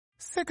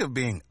Sick of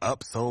being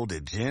upsold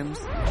at gyms?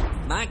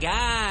 My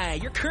guy,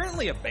 you're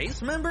currently a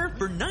base member?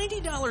 For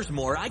 $90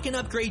 more, I can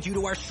upgrade you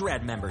to our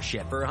Shred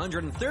membership. For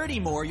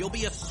 $130 more, you'll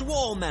be a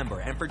Swole member.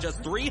 And for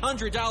just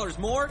 $300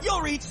 more,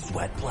 you'll reach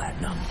Sweat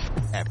Platinum.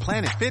 At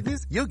Planet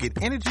Fitness, you'll get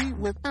energy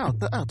without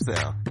the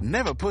upsell.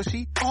 Never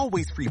pushy,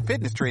 always free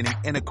fitness training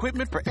and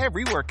equipment for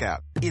every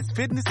workout. It's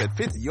fitness that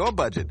fits your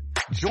budget.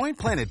 Join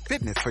Planet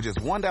Fitness for just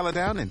 $1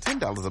 down and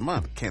 $10 a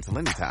month. Cancel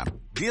anytime.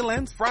 Deal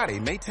ends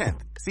Friday, May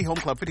 10th. See Home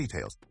Club for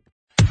details.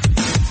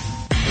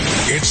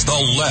 It's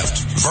the left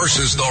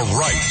versus the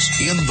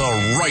right. In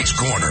the right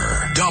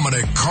corner,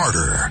 Dominic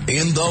Carter.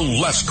 In the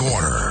left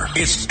corner,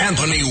 it's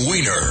Anthony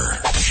Weiner.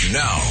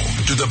 Now,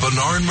 to the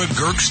Bernard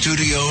McGurk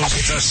Studios,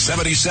 it's a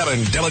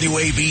 77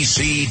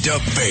 WABC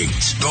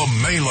debate. The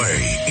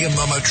Melee in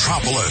the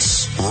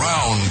Metropolis.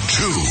 Round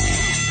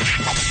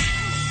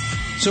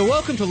 2. So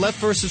welcome to Left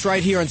versus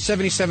Right here on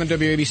 77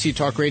 WABC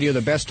Talk Radio,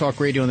 the best talk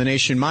radio in the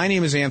nation. My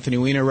name is Anthony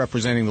Weiner,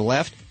 representing the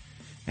left.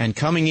 And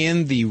coming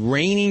in, the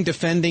reigning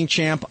defending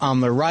champ on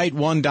the right,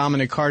 one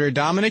Dominic Carter.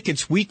 Dominic,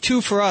 it's week 2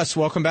 for us.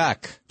 Welcome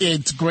back.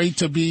 It's great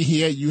to be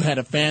here. You had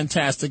a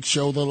fantastic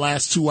show the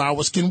last 2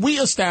 hours. Can we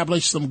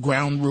establish some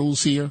ground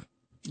rules here?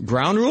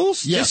 Ground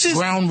rules? Yes,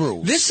 ground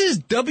rules. This is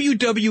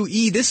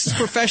WWE. This is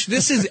professional.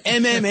 This is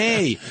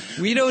MMA.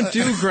 We don't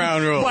do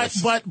ground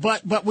rules.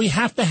 But we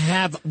have to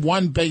have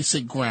one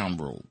basic ground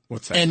rule.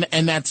 What's that?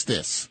 And that's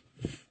this.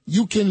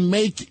 You can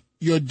make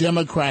your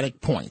Democratic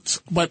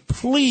points, but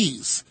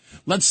please,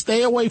 let's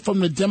stay away from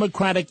the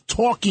Democratic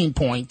talking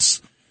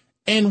points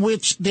in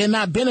which they're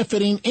not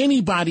benefiting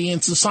anybody in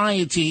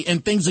society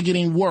and things are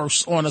getting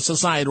worse on a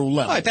societal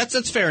level. All right,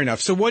 that's fair enough.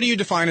 So what do you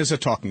define as a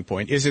talking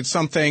point? Is it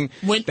something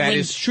that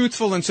is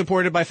truthful and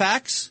supported by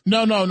facts?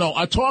 No.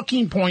 A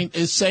talking point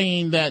is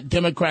saying that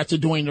Democrats are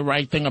doing the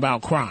right thing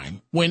about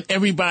crime when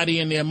everybody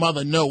and their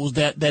mother knows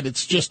that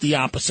it's just the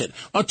opposite.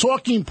 A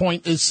talking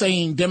point is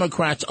saying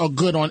Democrats are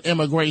good on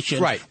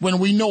immigration when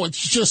we know it's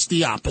just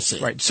the opposite.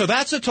 Right. So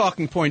that's a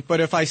talking point. But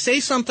if I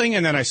say something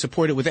and then I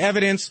support it with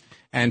evidence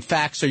and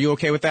facts, are you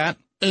okay with that?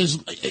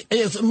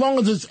 As long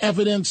as it's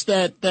evidence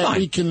that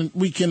we can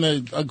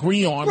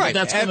agree on, right. But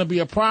that's going to be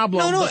a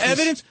problem. No,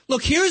 evidence.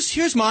 Look,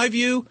 here's my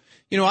view.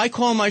 You know, I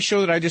call my show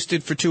that I just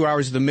did for 2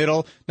 hours the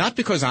middle, not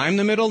because I'm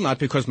the middle, not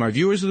because my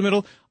viewers are the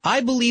middle.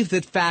 I believe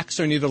that facts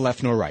are neither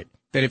left nor right.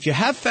 That if you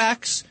have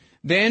facts,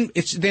 then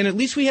at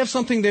least we have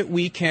something that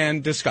we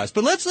can discuss.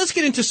 But let's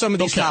get into some of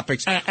these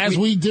topics. As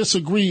we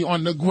disagree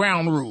on the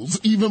ground rules,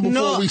 even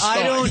before we start.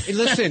 I don't.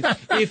 Listen,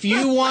 if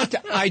you want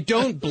to, I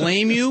don't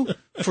blame you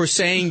for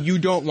saying you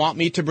don't want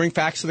me to bring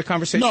facts to the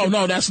conversation.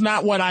 No, that's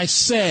not what I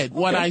said.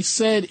 What I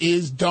said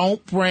is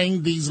don't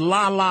bring these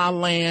la-la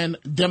land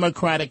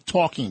Democratic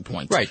talking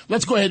points. Right.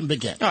 Let's go ahead and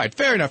begin. All right,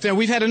 fair enough. Now,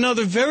 we've had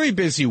another very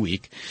busy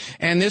week,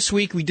 and this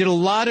week we did a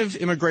lot of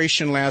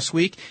immigration last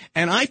week,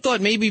 and I thought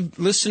maybe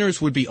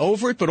listeners would be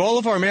over it, but all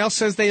of our mail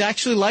says they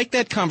actually like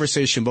that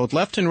conversation. Both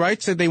left and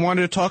right said they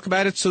wanted to talk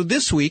about it. So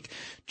this week,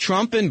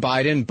 Trump and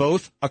Biden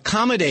both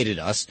accommodated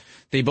us.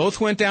 They both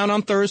went down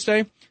on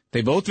Thursday.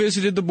 They both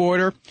visited the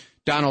border.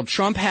 Donald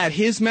Trump had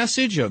his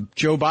message of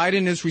Joe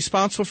Biden is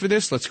responsible for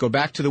this. Let's go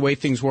back to the way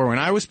things were when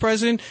I was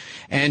president.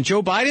 And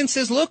Joe Biden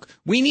says, look,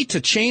 we need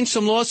to change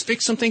some laws,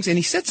 fix some things. And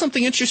he said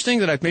something interesting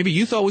that maybe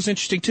you thought was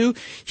interesting, too.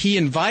 He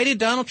invited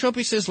Donald Trump.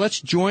 He says,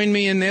 let's join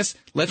me in this.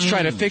 Let's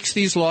try to fix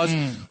these laws.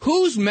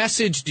 Whose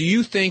message do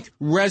you think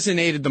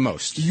resonated the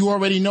most? You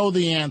already know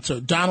the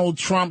answer. Donald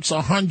Trump's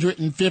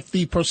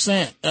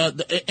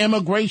 150%.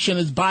 Immigration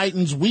is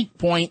Biden's weak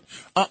point,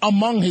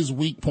 among his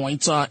weak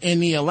points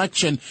in the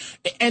election.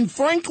 And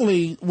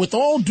frankly, with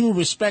all due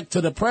respect to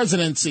the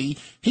presidency,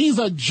 he's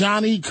a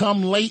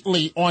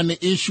Johnny-come-lately on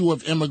the issue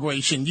of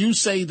immigration. You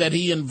say that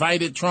he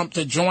invited Trump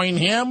to join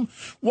him?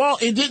 Well,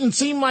 it didn't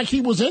seem like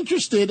he was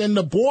interested in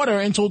the border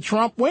until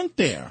Trump went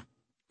there.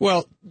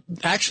 Well,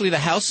 actually, the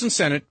House and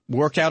Senate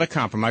worked out a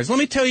compromise. Let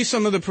me tell you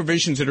some of the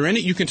provisions that are in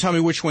it. You can tell me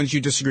which ones you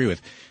disagree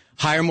with.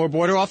 Hire more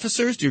border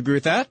officers. Do you agree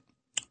with that?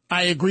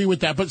 I agree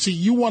with that. But see,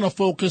 you want to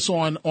focus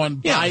on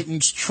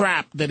Biden's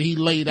trap that he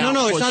laid out.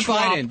 No, for it's not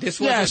Trump. Biden. This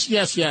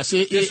wasn't, yes.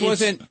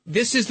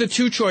 This is the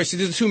two choices.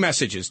 These are the two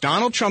messages.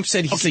 Donald Trump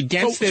said he's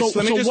against this.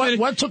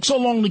 What took so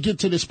long to get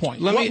to this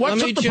point? What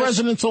took the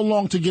president so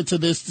long to get to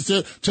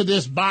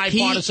this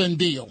bipartisan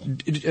deal?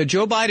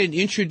 Joe Biden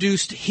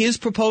introduced his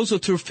proposal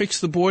to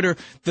fix the border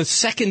the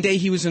second day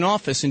he was in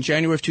office in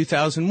January of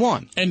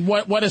 2001. And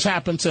what has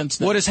happened since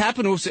then? What has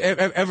happened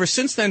ever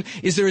since then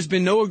is there has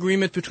been no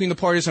agreement between the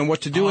parties on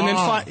what to do. And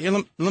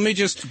then let me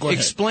just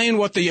explain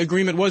what the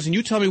agreement was, and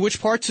you tell me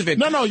which parts of it.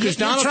 No,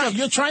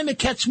 you're trying to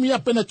catch me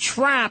up in a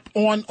trap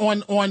on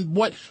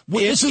what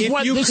this is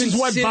what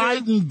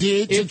Biden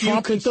did to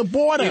Trump at the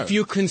border. If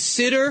you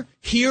consider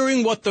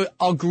hearing what the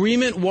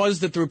agreement was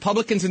that the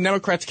Republicans and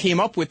Democrats came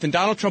up with, and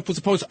Donald Trump was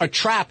opposed a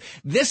trap.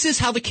 This is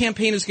how the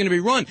campaign is going to be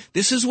run.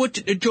 This is what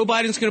Joe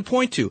Biden's going to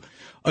point to.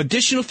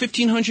 Additional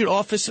 1,500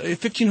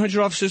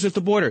 officers at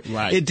the border.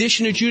 Right.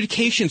 Additional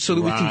adjudication so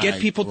that we can get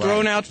people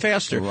thrown out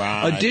faster.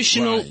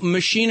 Additional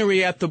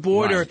machinery at the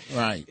border.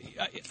 Right.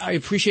 I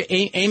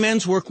appreciate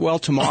amens work well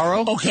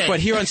tomorrow. Okay. But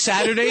here on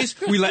Saturdays,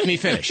 we let me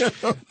finish.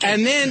 Okay.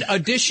 And then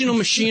additional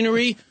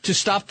machinery to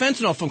stop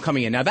fentanyl from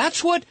coming in. Now,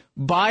 that's what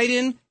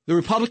Biden, the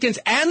Republicans,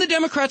 and the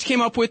Democrats came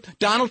up with.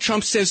 Donald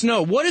Trump says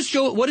no. What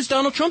does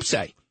Donald Trump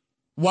say?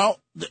 Well,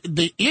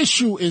 the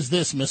issue is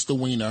this, Mr.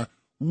 Weiner.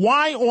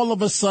 Why all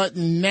of a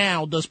sudden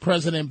now does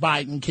President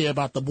Biden care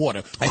about the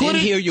border? I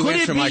didn't hear you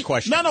answer my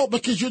question. No,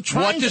 because you're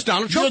trying. What does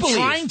Donald Trump believe?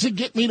 You're trying to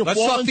get me to Let's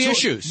fall talk into the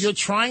issues. You're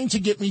trying to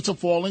get me to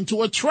fall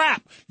into a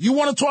trap. You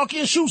want to talk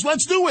issues?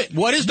 Let's do it.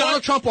 What does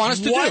Donald Trump want us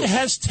to do? What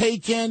has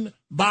taken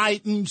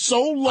Biden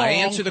so long I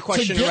answered the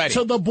question to get already.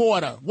 to the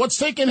border? What's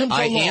taking him so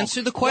long? I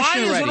answered the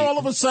question already. Why is it all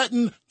of a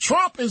sudden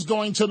Trump is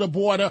going to the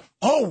border?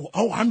 Oh,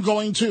 I'm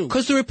going too.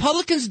 Because the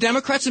Republicans,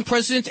 Democrats, and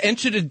presidents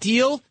entered a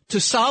deal to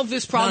solve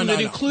this problem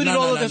that included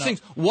all of those things.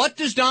 What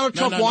does Donald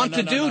Trump want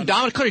to do?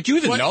 Donald, do you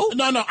even know?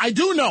 No, I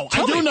do know.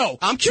 Tell me.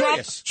 I'm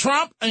curious.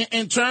 Trump,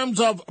 in terms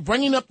of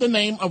bringing up the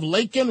name of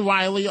Laken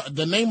Riley,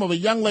 the name of a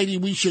young lady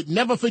we should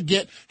never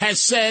forget,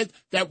 has said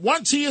that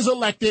once he is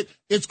elected,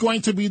 it's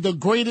going to be the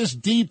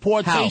greatest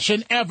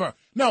deportation ever.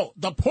 No,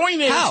 the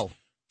point is... How?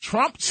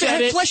 Trump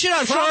said it. Flesh it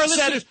out.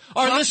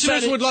 Our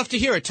listeners would love to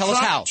hear it. Tell us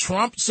how.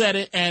 Trump said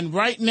it, and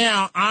right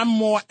now I'm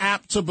more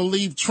apt to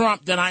believe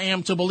Trump than I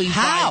am to believe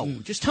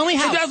Biden. Just tell me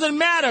how. It doesn't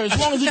matter as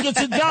long as he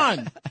gets it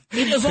done.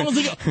 As long as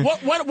he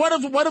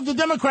what have the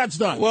Democrats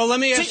done? Well, let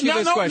me ask you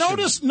this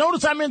question.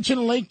 Notice I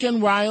mentioned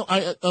Laken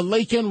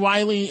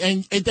Riley,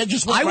 and that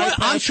just went right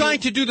past I'm trying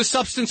to do the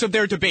substance of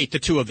their debate, the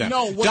two of them.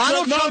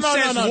 Donald Trump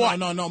says what?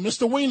 No,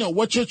 Mr. Weiner,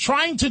 what you're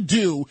trying to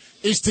do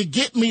is to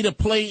get me to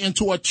play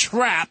into a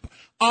trap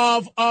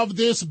of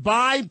this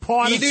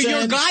bipartisan... Either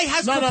your guy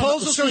has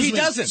proposals or he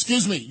doesn't.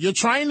 Excuse me. You're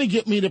trying to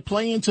get me to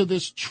play into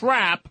this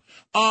trap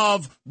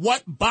of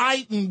what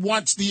Biden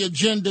wants the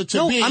agenda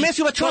to be. No, I'm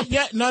asking about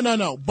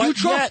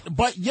Trump.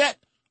 But yet,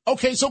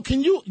 okay, so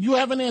can you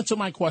haven't answered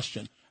my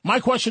question.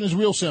 My question is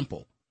real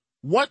simple.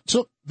 What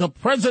took the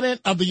President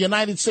of the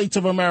United States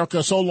of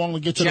America so long to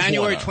get to the border?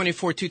 January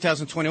 24,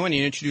 2021,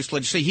 he introduced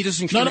legislation. He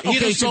doesn't...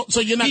 So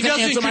you're not going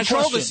to answer my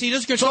question. He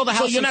doesn't control the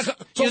House. He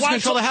doesn't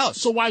control the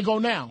House. So why go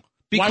now?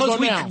 Because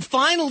we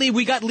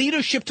got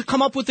leadership to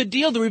come up with a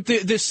deal.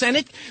 The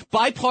Senate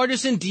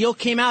bipartisan deal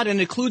came out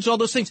and includes all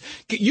those things.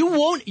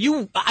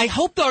 I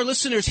hope our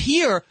listeners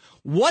hear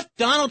what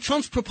Donald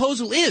Trump's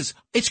proposal is.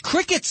 It's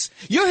crickets.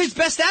 You're his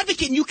best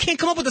advocate, and you can't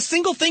come up with a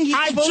single thing he's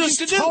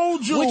proposing to do.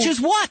 Told you, which is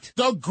what?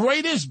 The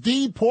greatest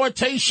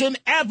deportation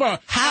ever.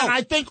 How? And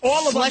I think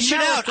all of Flesh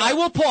America... it out. I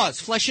will pause.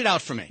 Flesh it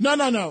out for me.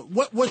 No.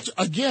 What?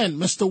 Again,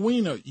 Mr.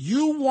 Weiner,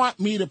 you want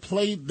me to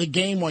play the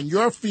game on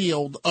your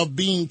field of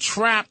being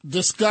trapped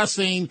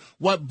discussing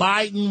what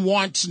Biden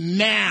wants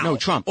now. No,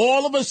 Trump.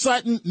 All of a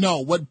sudden, no,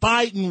 what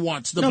Biden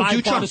wants, the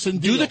bipartisan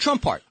deal. Do the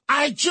Trump part.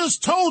 I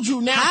just told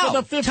you now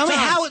for the fifth time. Tell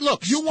me how it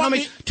looks. Tell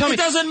me. It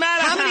doesn't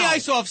matter how many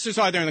ICE officers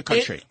are there in the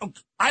country?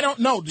 I don't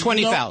know.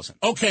 20,000.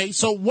 Okay,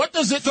 so what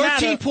does it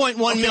matter? 13.1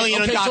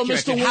 million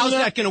undocumented. So how's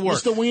that going to work?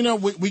 Mr. Weiner,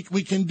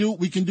 we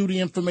can do the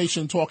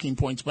information talking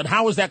points, but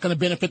how is that going to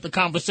benefit the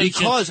conversation?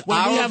 Because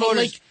our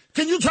voters...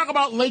 Can you talk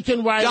about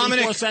Laken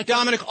Riley for a second?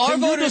 Dominic, our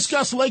voters... Can you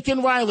discuss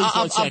Laken Riley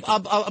for a second?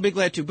 I'll be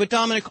glad to. But,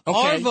 Dominic,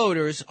 our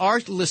voters,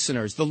 our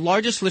listeners, the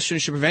largest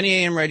listenership of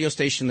any AM radio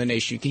station in the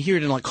nation, you can hear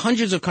it in like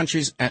hundreds of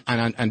countries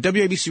on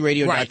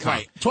WABCRadio.com.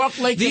 Right. Talk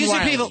Laken These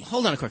Riley. Are people...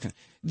 Hold on a quick second.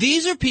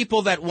 These are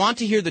people that want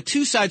to hear the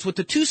two sides, what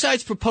the two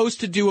sides propose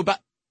to do about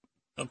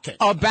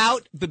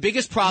the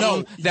biggest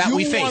problem that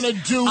we face. You want to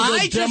do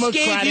the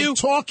Democratic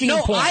talking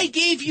point. No, I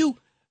gave you...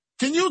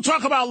 Can you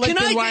talk about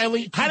Laken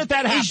Riley? How did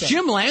that happen? Is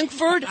Jim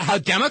Langford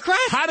a Democrat?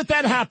 How did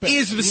that happen?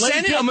 Is the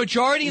Senate a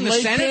majority in the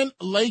Senate?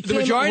 The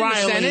majority in the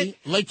Senate?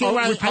 Laken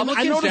Riley.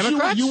 Republicans,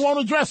 Democrats? You won't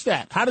address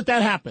that. How did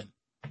that happen?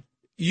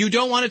 You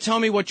don't want to tell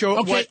me what your...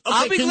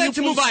 I'll be glad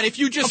to move on if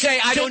you just say,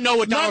 I don't know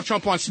what Donald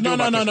Trump wants to do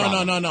about this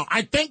problem. No.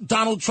 I think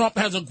Donald Trump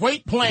has a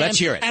great plan. Let's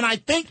hear it. And I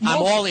think...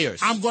 I'm all ears.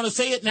 I'm going to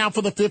say it now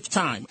for the fifth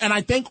time. And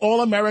I think all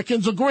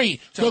Americans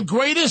agree. The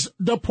greatest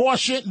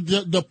deporting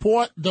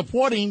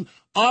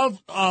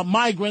of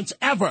migrants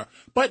ever.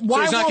 But why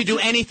so he's not going to do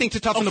anything to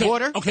toughen the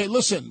border? Okay,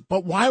 listen.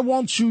 But why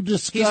won't you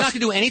discuss... He's not going to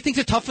do anything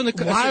to toughen the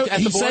border?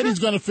 He said he's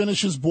going to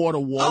finish his border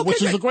war,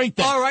 which is a great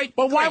thing. All right.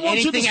 But why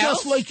won't you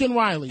discuss Laken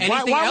Riley?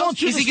 Why won't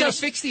you discuss... Is he going to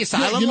fix the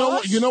asylum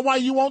laws? You know why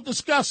you won't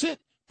discuss it?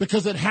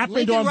 Because it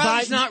happened on Biden.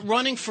 Riley's not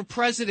running for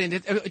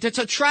president. It's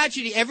a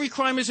tragedy. Every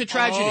crime is a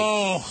tragedy.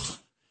 Oh...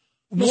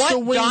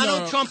 what Weiner,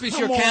 Donald Trump is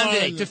your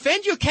candidate.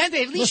 Defend your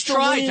candidate. At least Mr.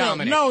 try, Weiner.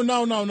 Dominic. No.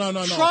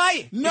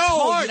 Try it. No, it's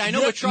hard. I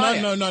know, but try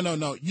it.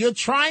 No. You're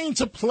trying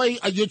to play.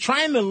 You're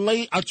trying to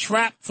lay a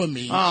trap for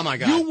me. Oh my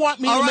God! You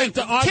want me to make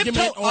the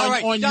argument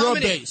on your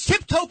base?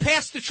 Tiptoe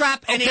past the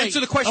trap and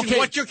answer the question: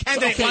 what your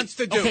candidate wants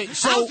to do? Okay,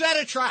 so, how's that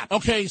a trap?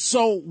 Okay,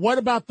 so what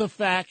about the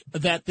fact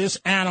that this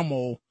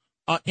animal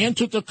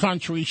entered the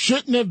country,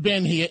 shouldn't have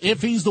been here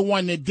if he's the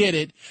one that did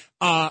it,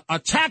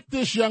 attacked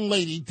this young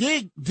lady,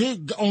 did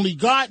only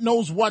God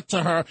knows what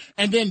to her,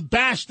 and then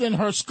bashed in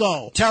her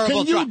skull.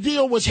 Terrible Can crime. you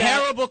deal with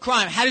Terrible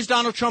crime. How does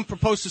Donald Trump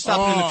propose to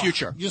stop it in the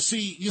future? You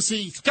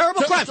see.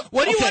 Terrible crime.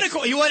 What do you want to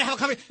call? You want how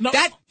come? No.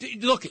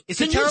 Look,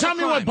 it's a terrible crime. Can you tell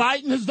me what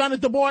Biden has done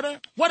at the border?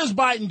 What has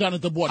Biden done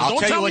at the border? I'll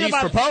tell you what he's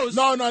proposed.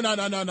 No.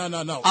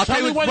 I'll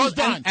tell me what he's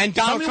done. And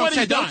Donald Trump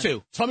said no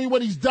to. Tell me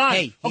what he's done.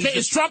 Hey,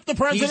 is Trump the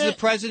president? He's the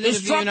president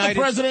of the United States. Is Trump the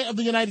president of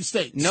the United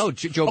States? No,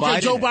 Joe Biden.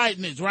 Okay, Joe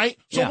Biden is, right?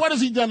 So what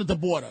has he done at the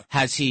border?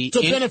 Has he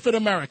to benefit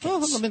Americans? Well,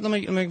 let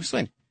me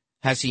explain.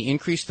 Has he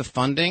increased the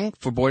funding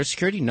for border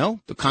security? No.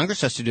 The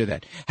Congress has to do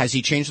that. Has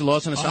he changed the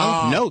laws on the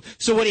South? No.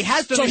 So what he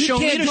has done is show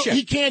leadership.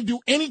 He can't do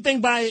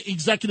anything by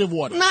executive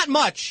order. Not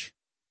much.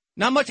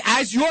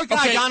 As your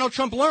guy, Donald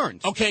Trump,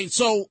 learned. Okay,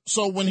 so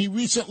when he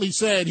recently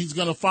said he's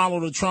going to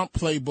follow the Trump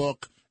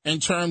playbook in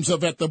terms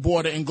of at the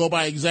border and go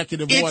by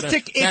executive order,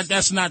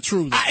 that's not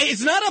true.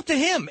 It's not up to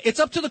him. It's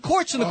up to the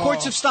courts, and the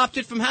courts have stopped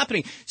it from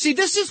happening. See,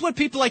 this is what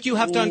people like you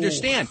have to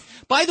understand.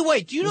 By the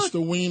way, do you know...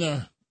 Mr.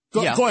 Weiner,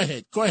 go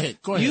ahead.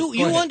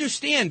 You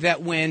understand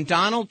that when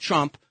Donald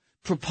Trump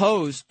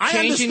proposed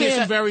changing... I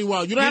understand very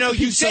well. You don't have to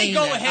keep saying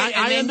go ahead,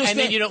 and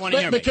then you don't want to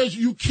hear me. Because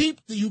you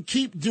keep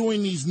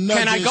doing these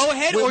nudges. Can I go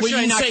ahead, or should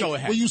I not go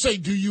ahead? Well, you say,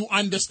 do you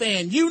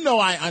understand? You know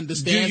I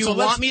understand. Do you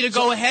want me to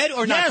go ahead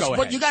or not go ahead? Yes,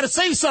 but you got to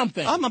say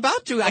something. I'm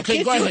about to.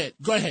 Okay,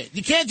 go ahead.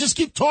 You can't just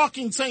keep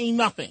talking, saying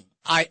nothing.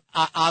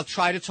 I'll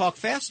try to talk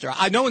faster.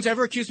 No one's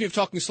ever accused me of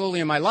talking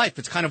slowly in my life.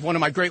 It's kind of one of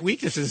my great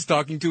weaknesses, is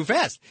talking too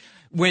fast.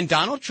 When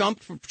Donald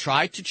Trump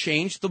tried to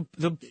change the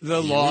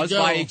laws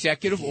by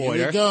executive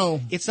order,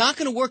 it's not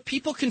going to work.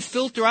 People can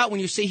filter out when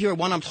you say here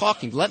when I'm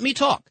talking. Let me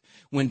talk.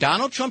 When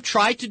Donald Trump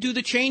tried to do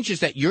the changes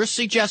that you're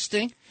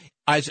suggesting,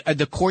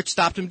 the court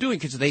stopped him doing,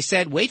 because they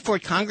said, wait for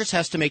it, Congress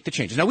has to make the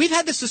changes. Now, we've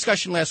had this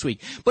discussion last week,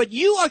 but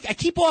I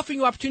keep offering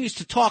you opportunities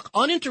to talk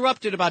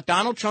uninterrupted about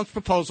Donald Trump's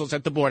proposals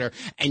at the border,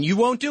 and you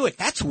won't do it.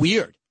 That's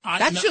weird.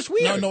 That's just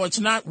weird. No, it's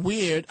not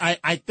weird.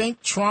 I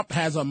think Trump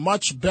has a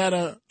much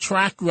better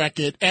track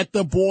record at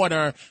the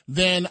border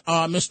than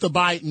Mr.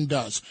 Biden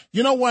does.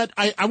 You know what?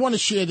 I want to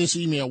share this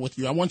email with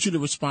you. I want you to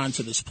respond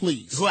to this,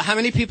 please. How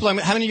many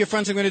of your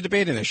friends are going to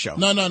debate in this show?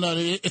 No.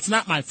 It's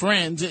not my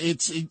friends.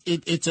 It's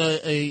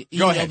a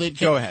email.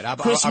 Go ahead.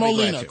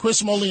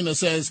 Chris Molina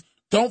says,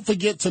 don't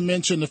forget to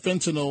mention the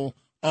fentanyl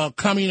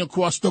coming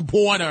across the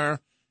border,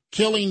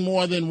 killing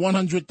more than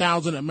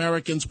 100,000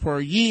 Americans per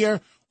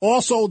year.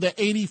 Also, the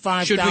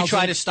 85,000. Should we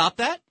try to stop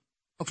that?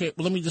 Okay,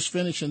 well, let me just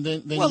finish and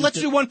then. Well, let's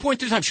do 1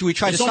 point at a time. Should we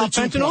try to stop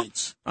fentanyl?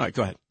 Points. All right,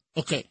 go ahead.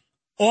 Okay.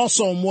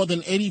 Also, more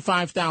than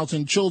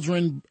 85,000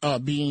 children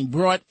being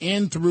brought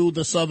in through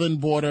the southern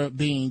border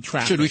being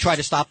trafficked. Should we try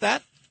to stop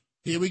that?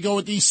 Here we go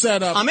with these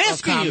setup I'm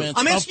asking comments.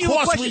 I'm asking you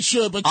a question. Of course we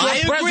should, but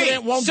your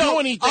president won't do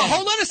anything.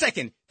 Hold on a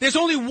second. There's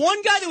only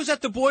one guy that was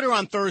at the border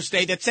on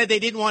Thursday that said they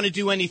didn't want to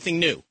do anything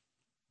new.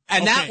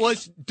 And that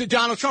was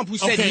Donald Trump, who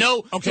said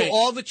no to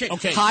all the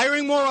change.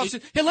 Hiring more officers.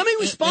 Hey, let me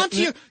respond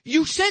to you.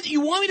 You said you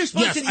want me to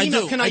respond to the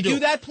email. Can I do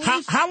that,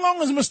 please? How long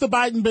has Mr.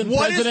 Biden been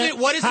president?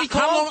 What is he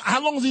called?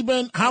 How long has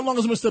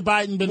Mr.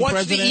 Biden been president?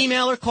 What's the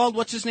emailer called?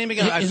 What's his name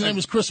again? His name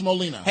is Chris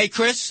Molina. Hey,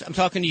 Chris, I'm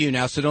talking to you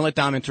now, so don't let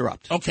Dom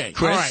interrupt. Okay,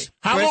 Chris, all right.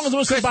 How long has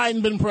Mr.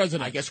 Biden been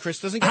president? I guess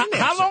Chris doesn't get an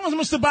answer. How long has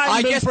Mr.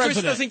 Biden been president? I guess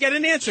Chris doesn't get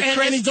an answer.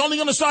 And he's only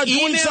going to start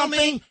doing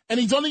something.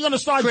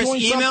 Chris,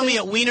 email me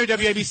at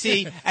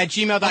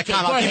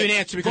weinerwabc@gmail.com. I'll give you an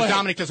answer because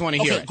Dominic doesn't want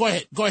to hear it. Go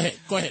ahead.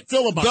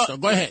 Filibuster,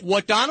 go ahead.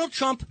 What Donald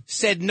Trump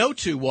said no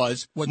to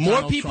was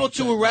more people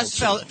to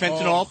arrest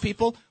fentanyl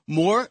people,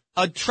 more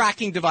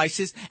tracking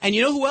devices. And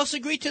you know who else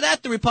agreed to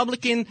that? The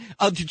Republican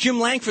Jim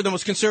Langford, the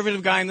most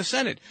conservative guy in the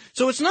Senate.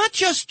 So it's not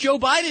just Joe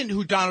Biden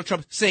who Donald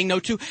Trump is saying no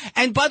to.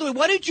 And by the way,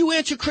 why did you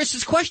answer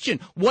Chris's question?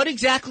 What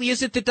exactly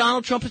is it that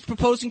Donald Trump is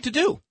proposing to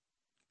do?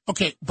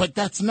 Okay, but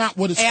that's not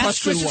what his question was.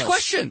 Ask Chris's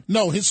question.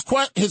 No, his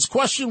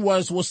question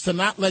was to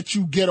not let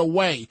you get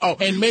away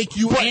and make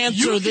you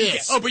answer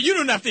this. But you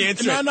don't have to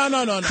answer it.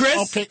 No.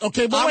 Chris,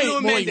 okay,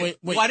 but wait.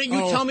 Why don't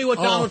you tell me what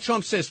Donald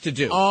Trump says to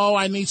do? Oh,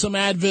 I need some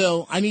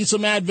Advil. Mr.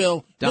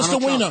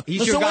 Weiner.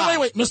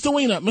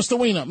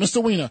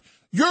 Mr. Weiner.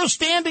 You're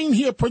standing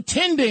here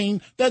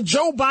pretending that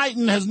Joe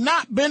Biden has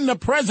not been the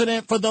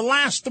president for the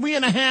last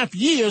 3.5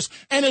 years,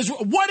 and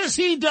what has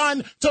he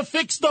done to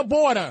fix the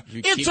border?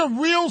 It's a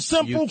real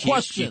simple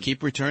question. You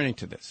keep returning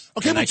to this.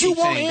 Okay, but you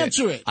won't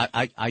answer it.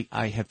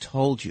 I have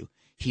told you.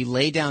 He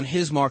laid down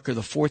his marker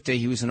the fourth day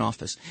he was in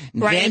office.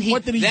 Right. Then and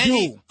what did he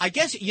do? I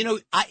guess,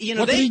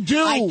 What did he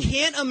do? I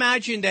can't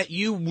imagine that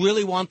you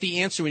really want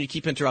the answer when you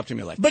keep interrupting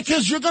me like that.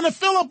 Because you're going to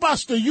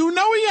filibuster. You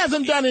know he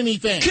hasn't done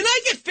anything. Can I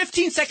get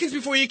 15 seconds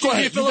before you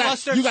continue to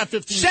filibuster? You got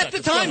 15 Set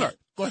seconds. the timer.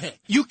 Go ahead.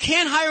 You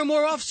can't hire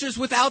more officers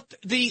without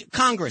the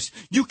Congress.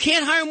 You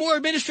can't hire more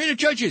administrative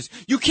judges.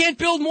 You can't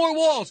build more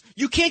walls.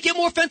 You can't get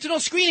more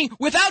fentanyl screening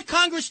without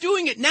Congress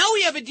doing it. Now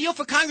we have a deal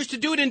for Congress to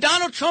do it, and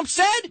Donald Trump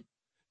said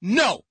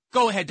no.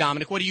 Go ahead,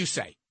 Dominic. What do you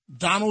say?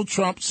 Donald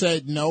Trump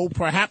said no.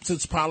 Perhaps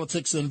it's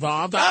politics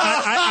involved.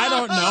 I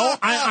don't know.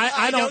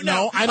 I don't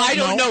know. I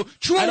don't know.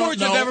 True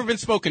words have ever been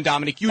spoken,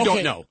 Dominic. You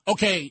don't know.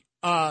 Okay.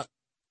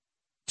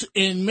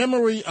 In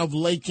memory of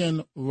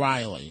Laken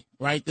Riley,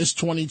 right? This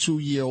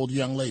 22-year-old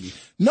young lady.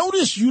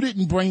 Notice you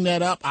didn't bring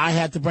that up. I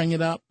had to bring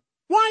it up.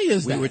 Why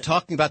is that? We were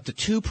talking about the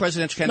two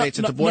presidential candidates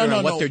at the border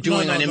and what they're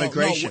doing on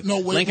immigration.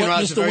 Lincoln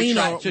Riley is very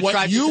tragic.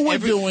 What you were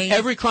doing.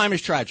 Every crime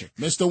is tragic.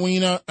 Mr.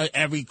 Weiner,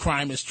 every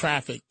crime is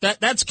traffic.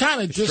 That's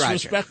kind of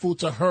disrespectful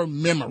to her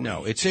memory.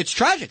 No, it's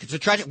tragic. It's a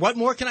tragic. What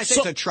more can I say?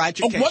 It's a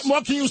tragic case. What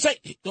more can you say?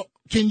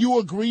 Can you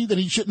agree that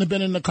he shouldn't have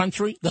been in the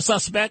country, the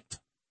suspect?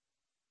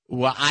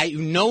 Well,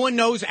 no one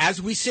knows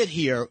as we sit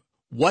here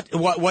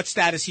what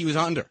status he was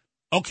under.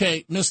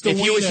 Okay, Mr. Weiner.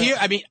 If he was here,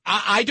 I mean,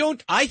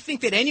 I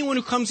think that anyone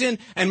who comes in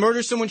and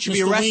murders someone should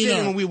be arrested,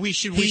 and we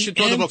should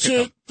throw the book at them. He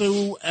entered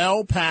through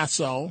El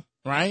Paso,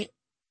 right?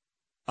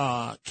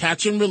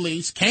 Catch and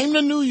release, came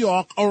to New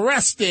York,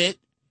 arrested.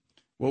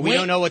 Well, we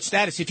don't know what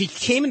status. If he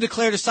came and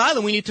declared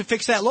asylum, we need to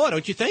fix that law,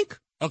 don't you think?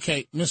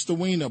 Okay, Mr.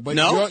 Weiner, but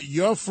no?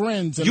 your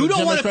friends... You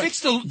don't want to fix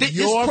this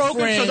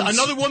program so that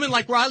another woman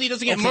like Riley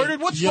doesn't get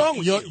murdered? What's wrong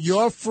with you?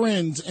 Your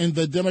friends in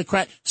the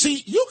Democrat...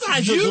 See, you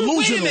guys are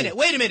delusional.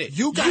 Wait a minute.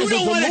 You guys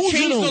don't want to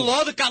change the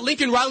law that got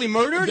Lincoln Riley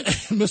murdered?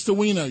 Mr.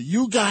 Weiner,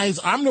 you guys...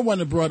 I'm the one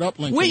that brought up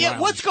Lincoln Riley.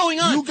 What's going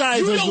on? You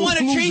guys don't want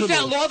to change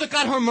that law that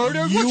got her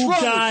murdered? What's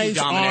wrong with you, Dominic? You guys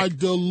are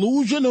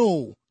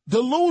delusional.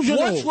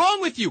 What's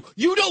wrong with you?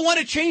 You don't want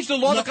to change the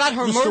law that got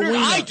her murdered? Weiner,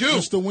 I do.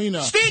 Mr.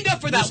 Weiner. Stand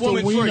up for that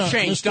woman for a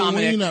change,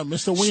 Dominic.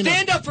 Mr. Weiner.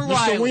 Stand up for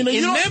Riley. In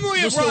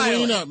memory of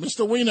Riley.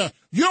 Mr. Weiner,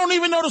 you don't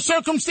even know the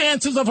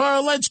circumstances of her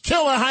alleged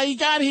killer, how he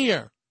got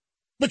here.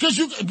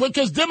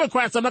 Because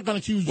Democrats, I'm not going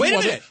to accuse you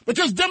of it.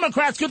 Because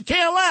Democrats could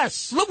care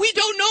less. Look, we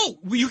don't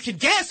know. You can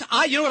guess.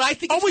 You know what I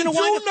think? We do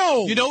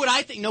know. You know what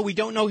I think? No, we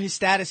don't know his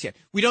status yet.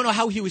 We don't know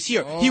how he was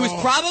here. He was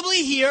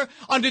probably here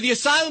under the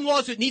asylum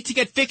laws that need to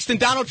get fixed, and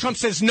Donald Trump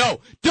says no.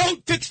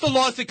 Don't fix the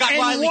laws that got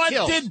Riley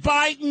killed. And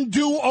what did Biden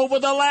do over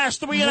the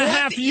last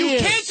 3.5 years? You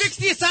can't fix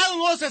the asylum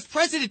laws as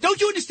president.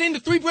 Don't you understand the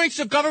three branches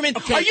of government?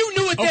 Okay. Are you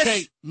new at this?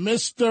 Okay,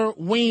 Mr.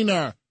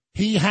 Weiner.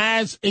 He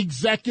has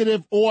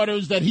executive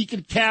orders that he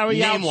could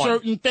carry out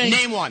certain things.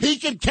 Name one. He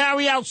could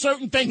carry out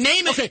certain things.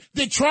 Name it. Okay,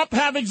 did Trump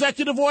have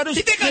executive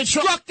orders? They got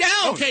struck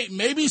down. Okay,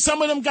 maybe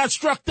some of them got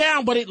struck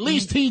down, but at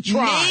least he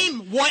tried.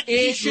 Name what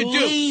he should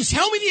do.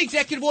 Tell me the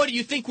executive order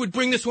you think would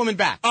bring this woman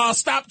back.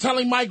 Stop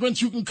telling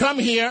migrants you can come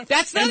here.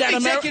 That's not an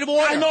executive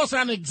order. I know it's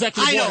not an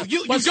executive order. I know.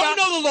 You don't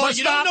know the law.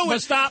 You don't know it.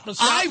 Stop.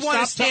 I want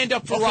to stand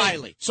up for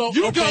Riley. So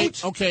you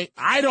don't. Okay,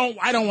 I don't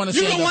want to stand up for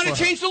her. You don't want to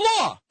change the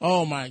law.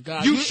 Oh, my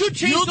God. You should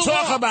change the law. You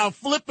talk about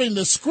flipping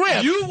the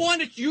script. You don't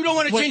want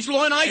to change the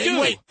law, and I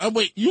do.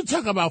 Wait. You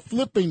talk about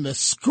flipping the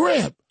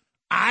script.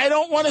 I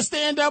don't want to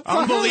stand up for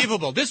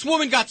Unbelievable. her. This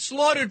woman got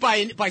slaughtered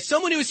by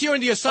someone who was here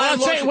in the asylum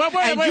laws. She was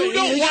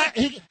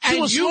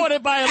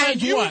slaughtered by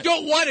and you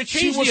don't want to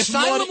change the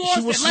asylum laws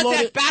and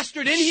let that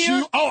bastard in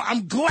here?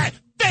 I'm glad.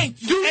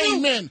 Thank you.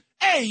 Amen.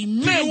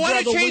 Amen, do you want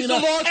Brother to change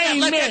Weiner? the laws that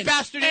let that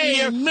bastard in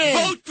here?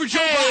 Vote for Joe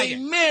Biden.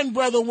 Amen,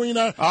 Brother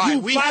Weiner. All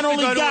right, you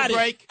finally got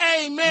it.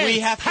 Amen. We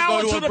have to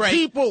Power go to a break. The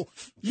people.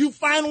 You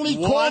finally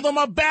called them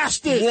a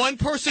bastard. One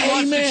person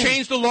wants to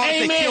change the laws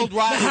that killed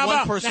Riley.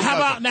 One person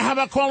doesn't. Now how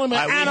about calling him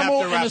an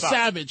animal and a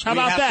savage? How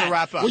about that? We have to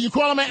wrap up. Will you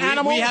call him an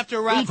animal? We have to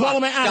wrap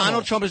up.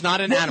 Donald Trump is not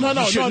an animal.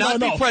 He should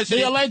not be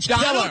president. The alleged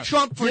killer. Donald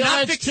Trump, for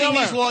not fixing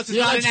these laws, is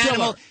not an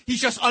animal.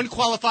 He's just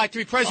unqualified to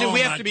be president.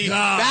 We have to be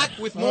back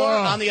with more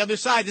on the other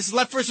side. This is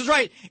Left versus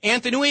Right.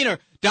 Anthony Weiner,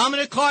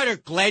 Dominic Carter,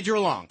 glad you're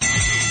along.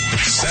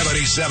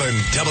 77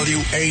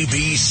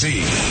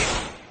 WABC.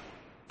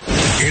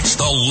 It's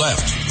the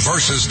left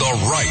versus the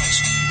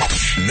right.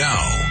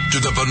 Now, to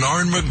the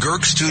Bernard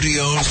McGurk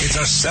Studios, it's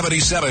a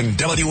 77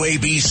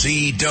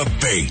 WABC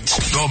debate.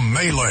 The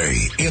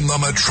melee in the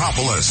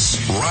metropolis.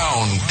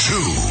 Round 2.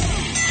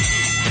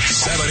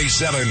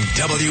 77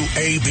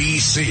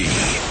 WABC.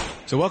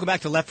 So welcome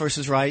back to Left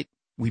versus Right.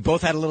 We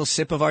both had a little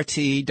sip of our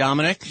tea.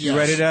 Dominic, you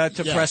ready to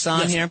press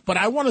on here? But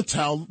I want to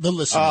tell the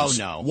listeners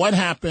what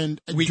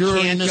happened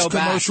during this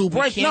commercial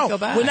break.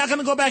 We're not going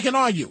to go back and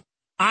argue.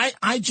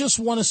 I just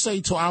want to say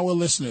to our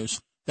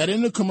listeners that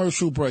in the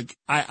commercial break,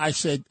 I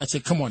said,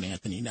 come on,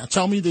 Anthony, now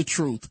tell me the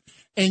truth.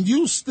 And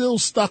you still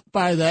stuck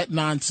by that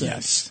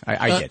nonsense. Yes,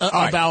 I did.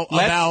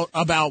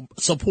 About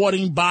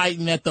supporting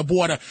Biden at the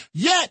border.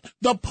 Yet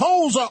the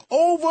polls are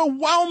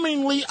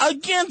overwhelmingly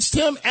against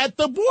him at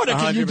the border.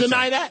 Can you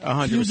deny that?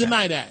 100%. You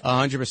deny that?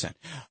 100%.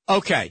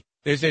 Okay.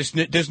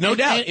 There's no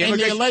doubt. And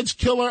the alleged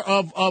killer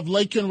of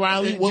Laken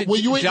Riley, will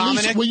you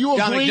Dominic, will you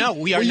agree? Dominic, no,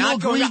 we are not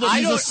going to. That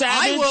he's a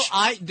savage?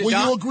 Will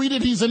you agree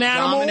that he's an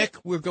animal? Dominic,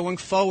 we're going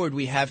forward.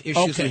 We have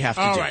issues we have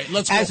to do. All right,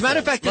 let's go As a matter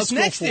of forward. fact, this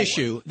next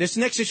issue, this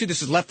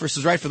is Left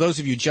versus Right. For those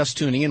of you just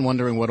tuning in,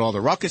 wondering what all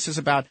the ruckus is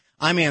about,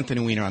 I'm Anthony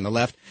Weiner on the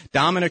left.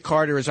 Dominic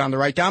Carter is on the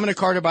right. Dominic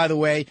Carter, by the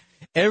way,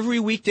 every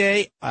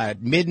weekday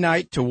at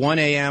midnight to 1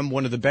 a.m.,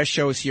 one of the best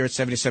shows here at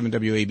 77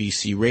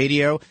 WABC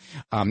Radio,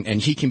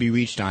 and he can be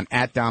reached on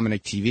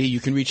 @DominicTV. You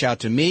can reach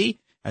out to me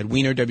at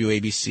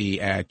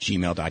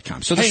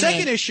WeinerWABC@gmail.com. So the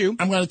second issue.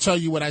 I'm going to tell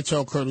you what I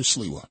tell Curtis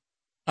Sliwa.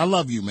 I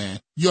love you, man.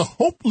 You're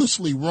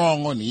hopelessly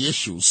wrong on the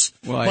issues.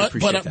 Well, I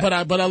appreciate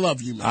that. But I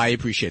love you, man. I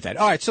appreciate that.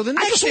 All right, so the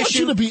next issue. I just want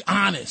you to be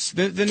honest.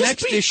 The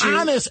next issue. Be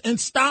honest and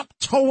stop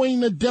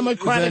towing the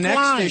Democratic line. The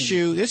next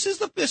issue.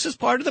 This is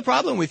part of the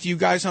problem with you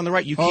guys on the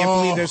right. You can't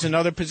believe there's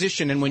another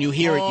position, and when you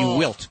hear it, you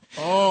wilt.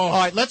 All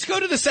right, let's go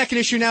to the second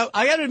issue now.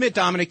 I got to admit,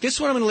 Dominic,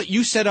 this one I'm going to let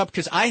you set up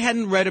because I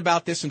hadn't read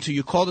about this until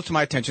you called it to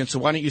my attention. So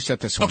why don't you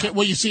set this one up?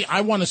 Well, you see, I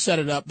want to set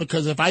it up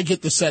because if I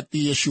get to set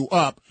the issue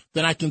up,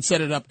 then I can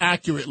set it up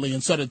accurately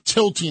instead of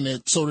tilting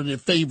it so that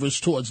it favors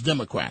towards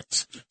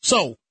Democrats.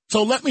 So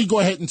let me go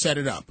ahead and set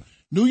it up.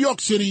 New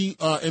York City,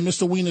 and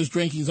Mr. Weiner's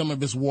drinking some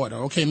of his water.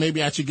 Okay,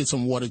 maybe I should get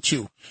some water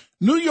too.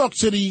 New York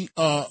City,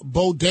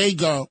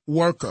 bodega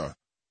worker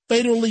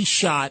fatally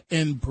shot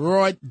in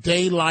broad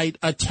daylight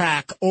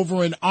attack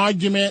over an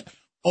argument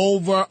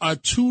over a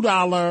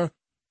 $2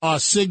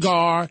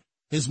 cigar.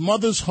 His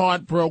mother's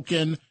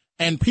heartbroken,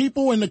 and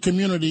people in the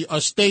community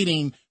are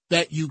stating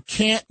that you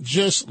can't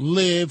just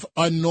live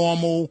a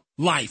normal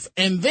life.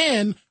 And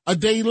then a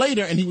day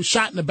later, and he was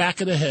shot in the back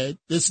of the head.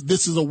 This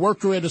is a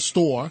worker at a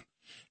store.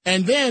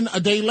 And then a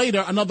day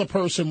later, another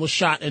person was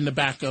shot in the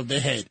back of the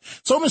head.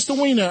 So, Mr.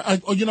 Weiner,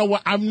 you know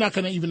what? I'm not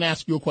going to even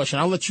ask you a question.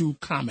 I'll let you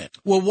comment.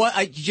 Well,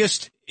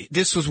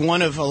 this was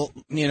one of,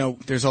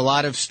 there's a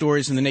lot of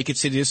stories in the Naked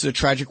City. This is a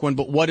tragic one,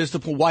 but why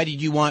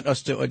did you want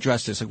us to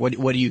address this? Like,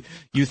 what do you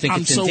think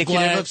it's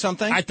indicative of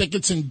something? I think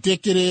it's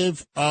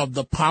indicative of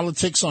the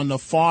politics on the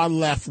far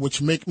left,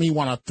 which make me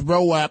want to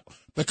throw up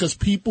because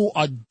people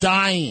are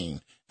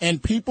dying.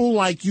 And people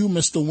like you,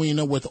 Mr.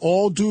 Weiner, with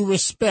all due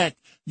respect,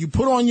 you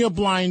put on your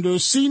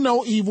blinders, see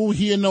no evil,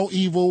 hear no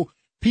evil.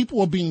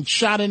 People are being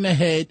shot in the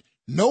head.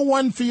 No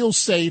one feels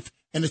safe.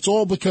 And it's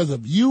all because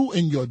of you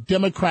and your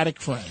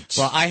Democratic friends.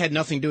 Well, I had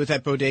nothing to do with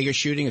that bodega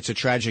shooting. It's a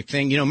tragic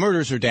thing.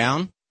 Murders are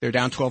down. They're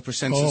down 12%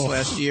 since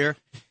last year.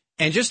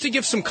 And just to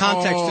give some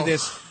context to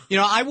this,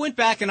 I went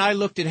back and I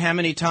looked at how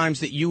many times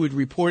that you would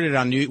report it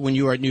on when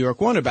you were at New York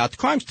One about the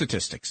crime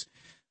statistics.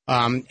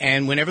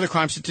 And whenever the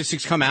crime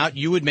statistics come out,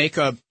 you would make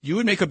a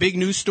big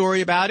news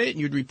story about it and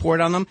you'd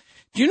report on them.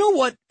 Do you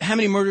know how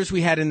many murders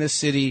we had in this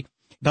city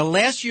the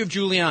last year of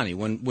Giuliani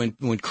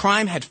when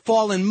crime had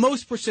fallen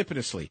most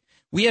precipitously?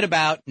 We had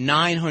about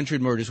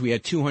 900 murders. We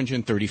had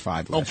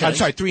 235 last year. I'm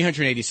sorry,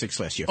 386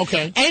 last year.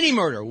 Okay. Any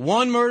murder,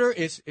 one murder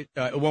is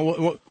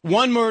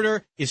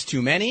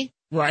too many.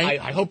 Right.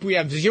 I hope we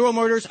have 0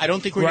 murders. I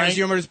don't think we're going to have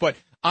 0 murders, but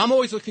I'm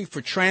always looking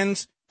for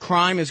trends.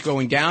 Crime is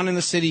going down in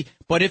the city,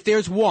 but if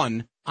there's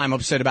one, I'm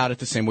upset about it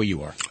the same way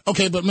you are.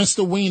 Okay, but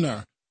Mr.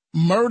 Weiner,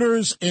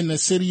 murders in the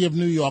city of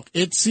New York,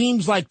 it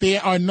seems like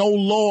there are no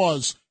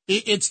laws.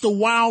 It's the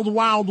wild,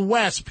 wild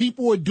west.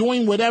 People are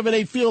doing whatever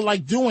they feel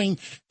like doing,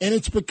 and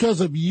it's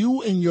because of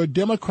you and your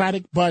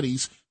Democratic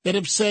buddies that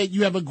have said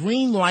you have a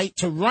green light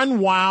to run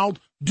wild,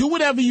 do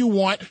whatever you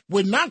want.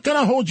 We're not going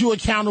to hold you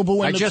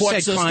accountable in the court system. I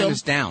just said crime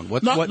is down.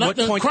 What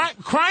point?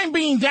 Crime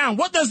being down.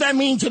 What does that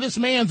mean to this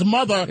man's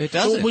mother? It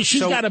doesn't. When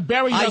she's got to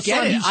bury her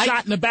son who's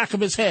shot in the back of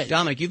his head.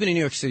 Dominic, you've been in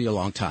New York City a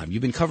long time.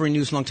 You've been covering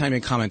news a long time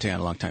and commenting on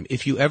it a long time.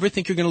 If you ever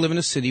think you're going to live in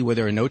a city where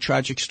there are no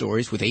tragic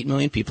stories with 8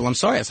 million people, I'm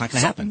sorry, that's not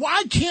going to happen.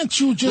 Why can't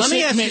you just Let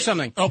me ask you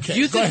something. Okay,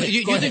 you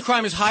think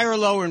crime is higher or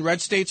lower in red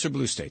states or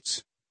blue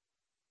states?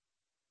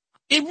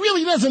 It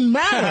really doesn't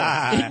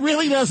matter. It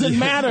really doesn't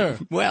matter.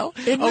 Well,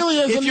 it really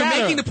doesn't matter. If you're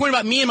making the point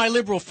about me and my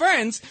liberal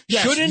friends,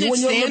 shouldn't it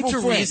stand to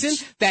reason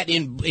that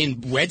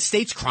in red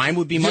states crime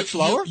would be much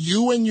lower?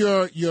 You and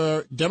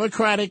your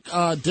Democratic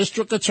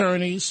district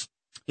attorneys.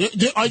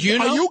 Are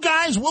you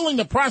guys willing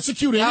to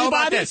prosecute anybody? How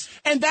about this?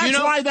 And that's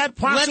why that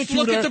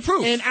prosecutor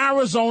in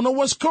Arizona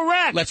was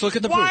correct. Let's look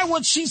at the proof. Why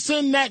would she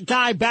send that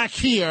guy back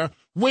here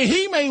where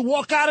he may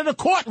walk out of the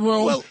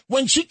courtroom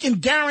when she can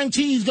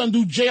guarantee he's going to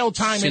do jail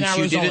time in Arizona?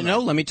 Since you didn't know,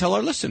 let me tell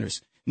our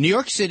listeners. New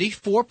York City,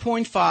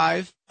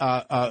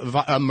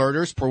 4.5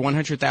 murders per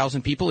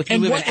 100,000 people. If you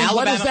live in Alabama,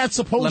 what is that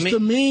supposed to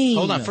mean?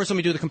 Hold on. First, let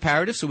me do the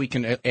comparative so we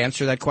can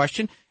answer that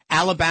question.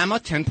 Alabama,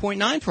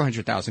 10.9 per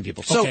 100,000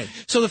 people.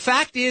 So the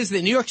fact is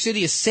that New York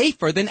City is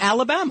safer than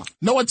Alabama.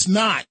 No, it's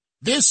not.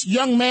 This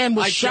young man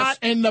was shot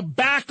in the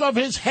back of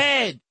his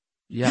head.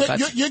 Yeah,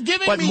 you're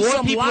giving me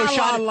some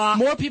la.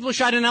 More people are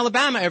shot in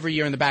Alabama every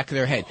year in the back of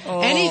their head.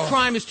 Any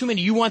crime is too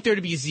many. You want there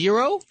to be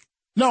 0?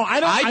 No,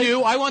 I don't. I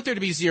do. I want there to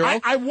be 0.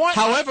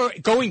 However,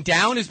 going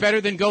down is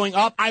better than going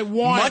up.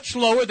 Much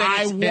lower than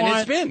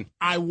it's been.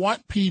 I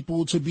want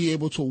people to be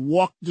able to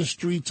walk the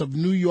streets of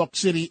New York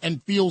City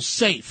and feel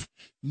safe.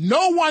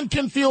 No one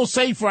can feel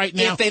safe right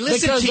now. If they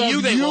listen to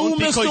you, they won't,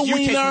 because Mr. you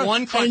take Weiner,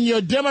 one and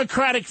your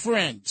Democratic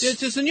friends.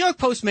 Does the New York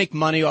Post make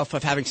money off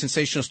of having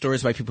sensational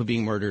stories about people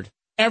being murdered?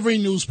 Every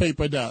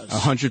newspaper does.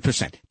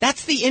 100%.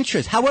 That's the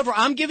interest. However,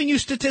 I'm giving you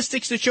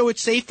statistics that show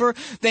it's safer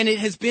than it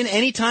has been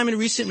any time in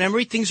recent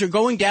memory. Things are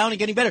going down and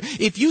getting better.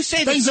 If you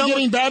say things are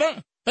getting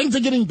better? Things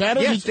are getting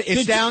better? Yes,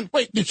 it's down.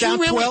 Did you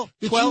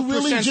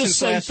really just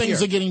say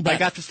things are getting better? I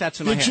got the stats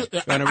in my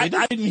hand.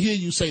 I didn't hear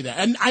you say that.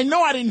 And I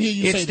know I didn't hear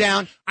you say that. It's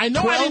down. I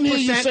know I didn't hear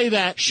you say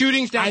that.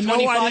 Shootings down 25%. I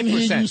know I didn't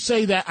hear you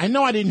say that. I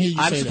know I didn't hear you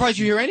say that. I'm surprised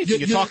you hear anything.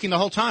 You're talking the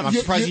whole time. I'm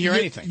surprised you hear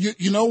anything.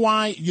 You know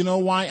why? You know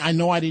why I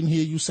know I didn't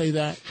hear you say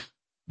that?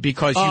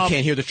 Because you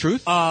can't hear the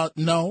truth?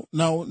 No.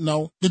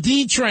 The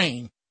D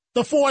train.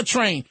 The 4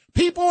 train.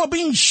 People are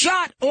being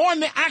shot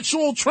on the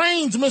actual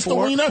trains, Mr.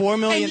 Weiner. 4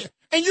 million.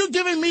 And you're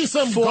giving me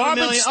some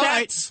garbage stats? All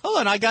right. Hold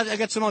on, I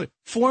got some other.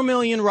 4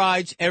 million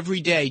rides every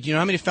day. Do you know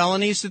how many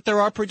felonies that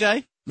there are per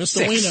day?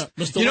 Mr. Weiner.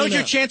 You know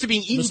your chance of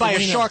being eaten by a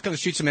shark on the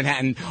streets of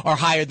Manhattan are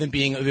higher than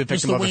being a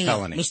victim of a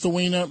felony.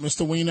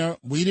 Mr. Weiner,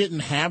 we didn't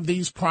have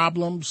these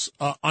problems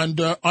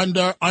under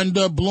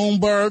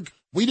Bloomberg.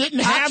 We didn't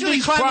have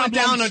these problems. Actually, crime went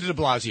down under de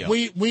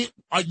Blasio.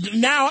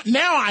 Now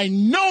I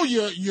know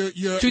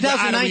you're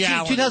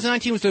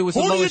 2019 was the lowest year on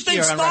record. Who do you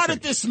think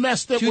started this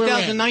mess that we're in?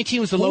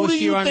 2019 was the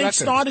lowest year on record. Who do you think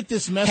started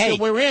this mess that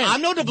we're in?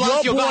 I'm no de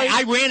Blasio guy.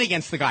 I ran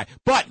against the guy.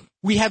 But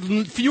we have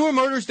fewer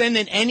murders than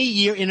any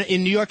year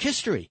in New York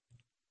history.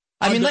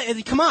 I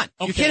mean, come on.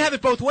 Okay. You can't have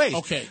it both ways.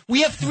 Okay.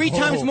 We have 3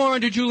 times more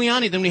under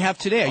Giuliani than we have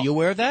today. Are you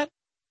aware of that?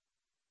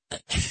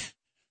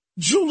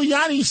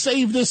 Giuliani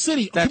saved this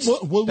city. That's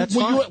fine. That's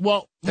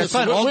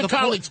fine. We're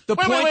colleagues.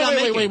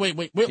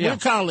 Wait. We're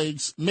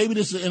colleagues. Maybe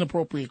this is an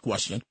inappropriate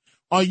question.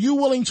 Are you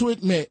willing to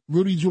admit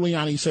Rudy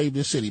Giuliani saved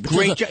this city?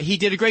 He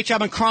did a great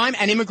job on crime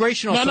and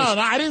immigration. No,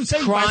 I didn't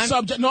say by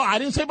subject. No, I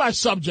didn't say by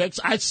subjects.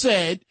 I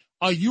said,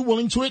 are you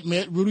willing to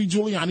admit Rudy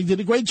Giuliani did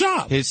a great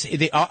job?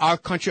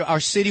 Our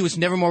city was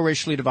never more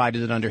racially divided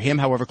than under him.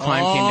 However,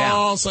 crime came down.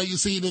 Oh, so you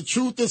see, the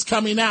truth is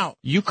coming out.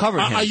 You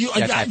covered him.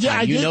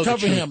 I did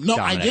cover him. No,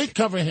 Dominic. I did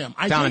cover him.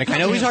 Dominic, I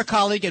know he's our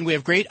colleague, and we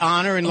have great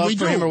honor and love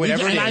for him, or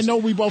whatever it is. And I know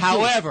we both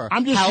However,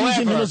 I'm just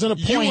using him as an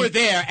point. You were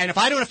there, and if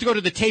I don't have to go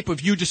to the tape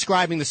of you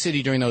describing the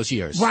city during those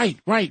years. Right.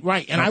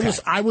 And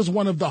I was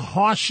one of the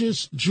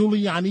harshest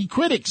Giuliani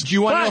critics. Do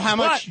you want to know how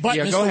much? But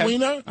Mr.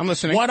 Weiner, I'm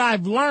listening. What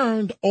I've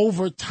learned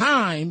over time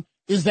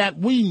is that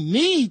we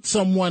need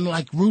someone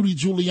like Rudy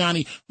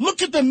Giuliani.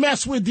 Look at the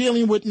mess we're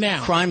dealing with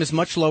now. Crime is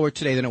much lower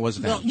today than it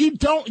was then. No, you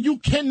don't. You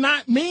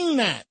cannot mean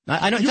that.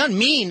 I know it's not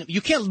mean. You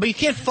can't. But you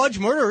can't fudge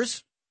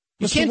murders.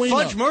 You can't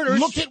fudge murders.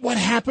 Look at what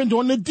happened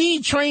on the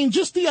D train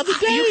just the other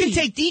day. You can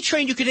take D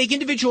train. You can take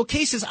individual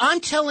cases. I'm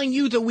telling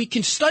you that we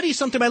can study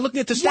something by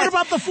looking at the stats. What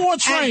about the 4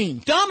 train?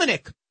 And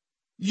Dominic,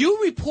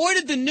 you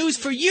reported the news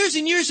for years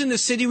and years in the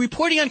city,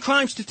 reporting on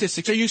crime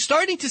statistics. Are you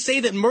starting to say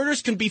that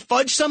murders can be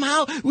fudged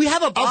somehow? We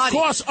have a body.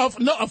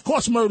 Of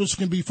course murders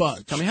can be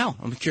fudged. Tell me how.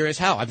 I'm curious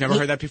how. I've never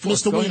heard that before.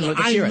 Mr. Weiner,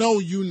 I know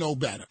you know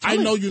better.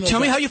 Tell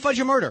me how you fudge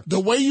a murder. The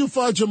way you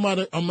fudge a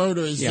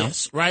murder is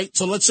this, right?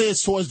 So let's say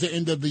it's towards the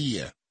end of the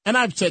year. And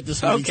I've said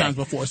this many times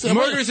before. So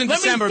murders in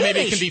December,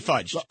 maybe it can be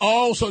fudged.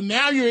 Oh, so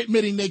now you're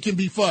admitting they can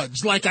be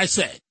fudged, like I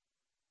said.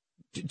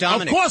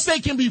 Dominic, of course they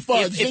can be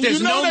fudged. If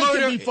there's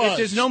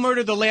no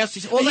murder, the last.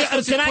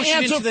 Can I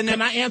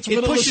answer?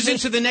 It pushes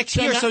into the next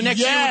year, so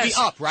next year will be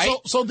up, right?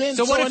 So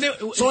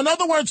in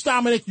other words,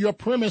 Dominic, your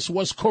premise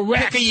was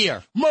correct. Pick a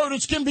year.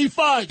 Murders can be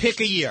fudged.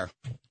 Pick a year.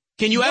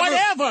 Can you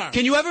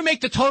ever make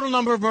the total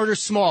number of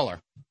murders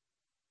smaller?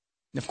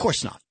 Of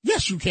course not.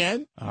 Yes, you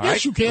can. All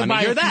yes, you can. Let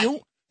me hear that.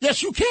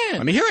 Yes, you can.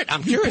 Let me hear it.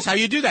 I'm curious how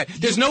you do that.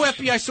 There's no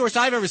FBI source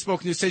I've ever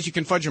spoken to that says you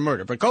can fudge a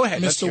murder, but go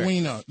ahead. Mr.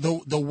 Weiner,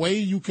 the way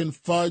you can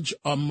fudge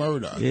a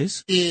murder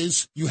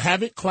is you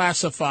have it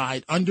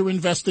classified under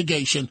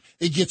investigation.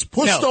 It gets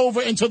pushed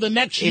over into the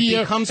next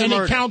year, and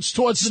it counts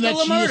towards the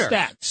next year's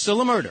stats.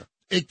 Still a murder.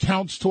 It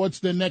counts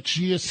towards the next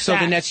year's stats. So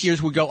the next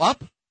years will go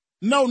up?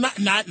 No,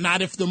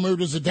 not if the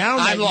murders are down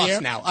that year.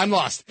 I'm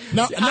lost.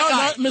 No,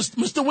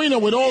 Mr. Weiner,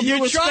 with all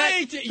due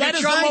respect, that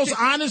is the most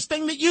honest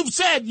thing that you've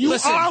said. You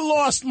are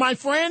lost, my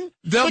friend.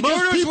 The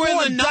murders were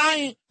in the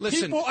dying.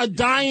 People are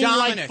dying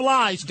like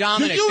flies.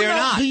 Dominic, they're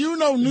not. Do you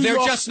know New York?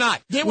 They're just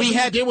not. There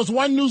was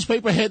one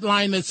newspaper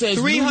headline that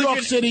says New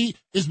York City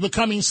is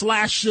becoming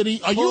slash city.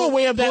 Are you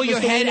aware of that? Pull your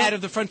head out of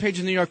the front page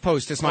of the New York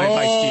Post. That's my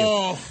advice to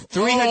you.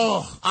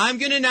 300. I'm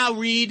going to now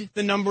read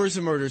the numbers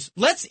of murders.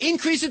 Let's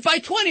increase it by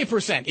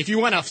 20%. If you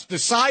want to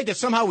decide that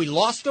somehow we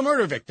lost the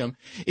murder victim,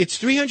 it's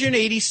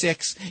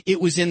 386. It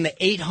was in the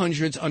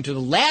 800s under the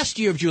last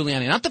year of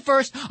Giuliani, not the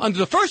first. Under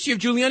the first year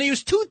of Giuliani, it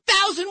was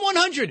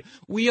 2,100.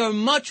 We are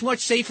much, much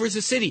safer as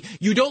a city.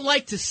 You don't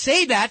like to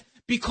say that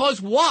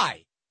because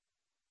why?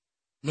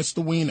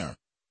 Mr. Weiner.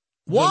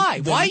 Why?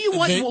 Why do you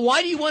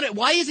want it?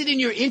 Why is it in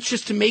your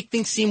interest to make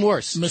things seem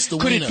worse? Mr.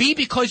 Could Weiner. it be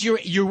because you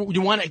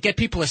want to get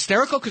people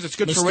hysterical because it's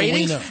good for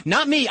ratings? Weiner.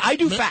 Not me. I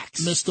do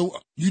facts.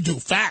 You do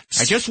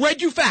facts. I just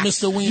read you facts.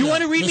 Mr. Weiner. You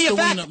want to read me a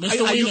fact?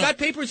 Mr. Weiner. You got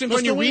papers in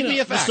front of you. Read me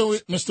a fact.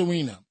 Mr.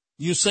 Weiner,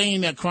 you're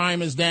saying that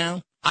crime is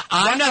down?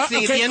 I'm not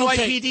saying it. The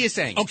NYPD is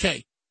saying it.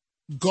 Okay.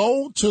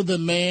 Go to the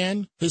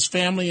man, his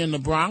family in the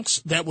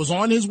Bronx, that was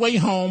on his way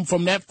home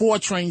from that 4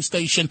 train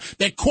station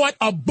that caught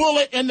a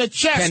bullet in the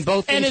chest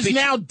and is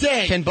now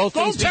dead. Can both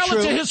things be true? Go tell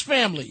it to his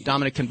family.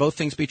 Dominic, can both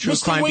things be true?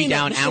 Mr. Crime Weiner, be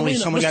down,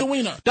 Mr.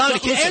 Weiner.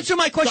 Dominic, answer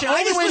my question. The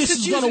only way this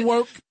is going to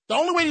work,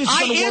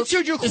 I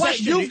answered your question. Is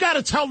that you've got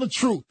to tell the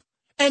truth.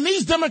 And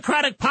these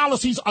Democratic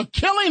policies are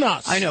killing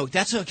us. I know.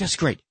 That's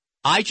great.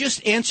 I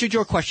just answered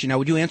your question. Now,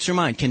 would you answer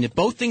mine? Can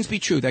both things be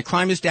true? That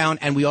crime is down,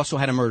 and we also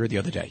had a murder the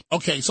other day.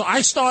 Okay, so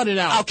I started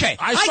out. Okay,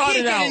 I can't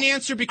get an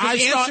answer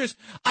because answers.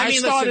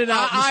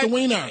 Mr.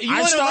 Weiner.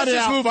 Let's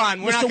just move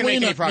on. We're not going to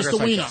make any progress Mr.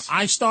 Weiner,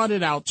 I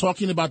started out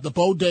talking about the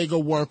bodega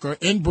worker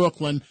in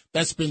Brooklyn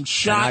that's been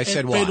shot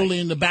fatally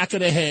in the back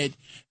of the head,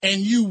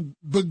 and you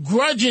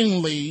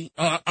begrudgingly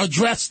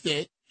addressed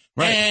it.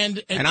 Right.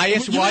 And I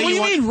asked why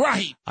you mean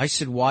right? I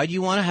said, why do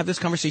you want to have this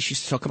conversation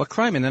to talk about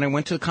crime? And then I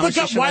went to the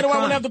conversation why do about I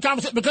want to have the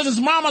conversation? Because his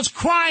mama's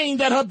crying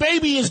that her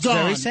baby is gone.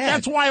 Very sad.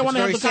 That's why I want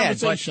to have the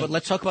conversation. But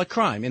let's talk about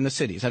crime in the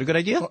city. Is that a good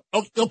idea?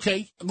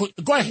 Okay.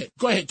 Go ahead.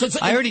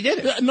 I already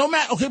did it. No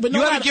matter. Okay, but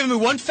you haven't given me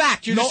one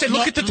fact. You just said,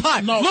 look at the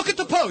time. Look at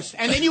the Post.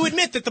 And then you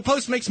admit that the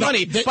Post makes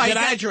money by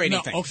exaggerating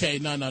things. Okay,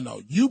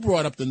 no. You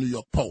brought up the New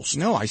York Post.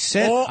 No, I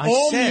said.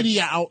 All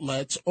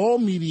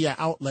media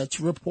outlets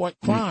report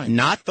crime.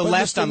 Not the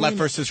left on Left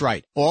versus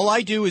Right. All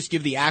I do is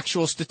give the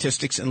actual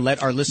statistics and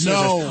let our listeners.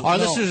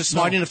 Listeners are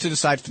smart enough to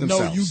decide for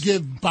themselves. No, you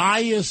give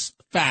biased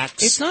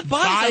facts. It's not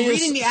biased. I'm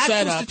reading the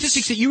actual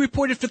statistics that you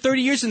reported for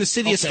 30 years in the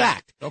city as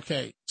fact.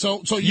 Okay.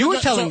 So you were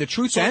telling the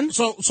truth then.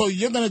 So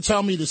you're going to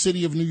tell me the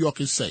city of New York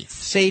is safe?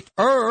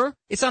 Safer.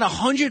 It's not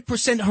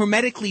 100%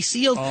 hermetically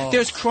sealed.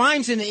 There's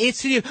crimes in the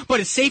city, but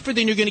it's safer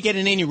than you're going to get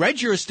in any red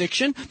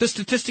jurisdiction. The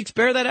statistics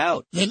bear that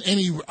out.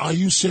 Are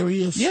you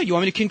serious? Yeah. You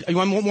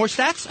want more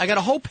stats? I got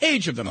a whole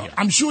page of them here.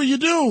 I'm sure you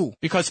do.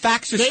 Because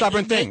facts are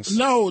stubborn things.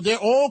 No, they're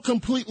all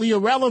completely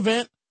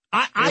irrelevant.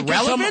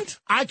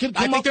 Irrelevant? I think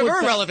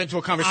they're irrelevant to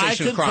a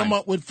conversation of crime. I could come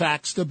up with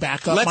facts to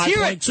back up my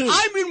point, too.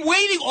 I've been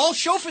waiting all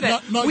show for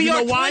that. We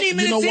are 20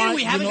 minutes in.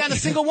 We haven't got a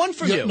single one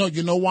from you. No,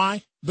 you know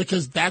why?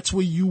 Because that's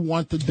where you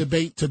want the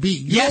debate to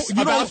be.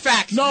 About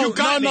facts. No. You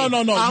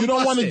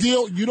don't want to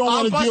deal. You don't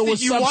want to deal with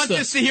substance. You want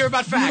this to hear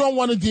about facts. You don't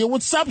want to deal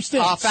with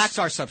substance. Facts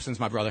are substance,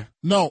 my brother.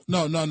 No.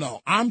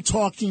 I'm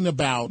talking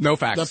about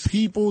the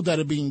people that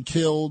are being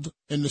killed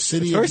in the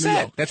city of New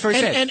York. That's very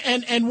sad.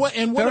 And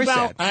what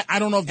about? I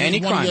don't know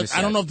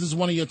if this is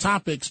one of your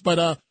topics,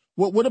 but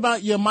what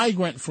about your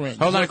migrant friends?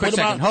 Hold on a quick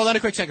second.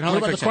 What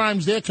about the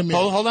crimes they're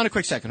committing? Hold on a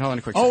quick second.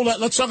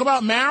 Let's talk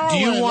about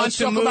Maryland. Let's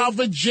talk about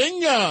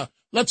Virginia.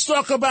 Let's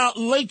talk about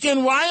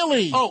Laken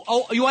Riley.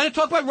 You want to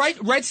talk about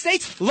red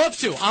states? Love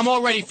to. I'm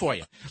all ready for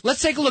you.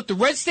 Let's take a look. The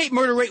red state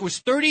murder rate was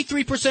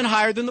 33%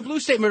 higher than the blue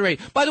state murder rate.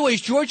 By the way,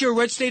 is Georgia a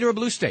red state or a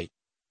blue state?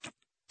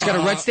 It's got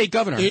a red state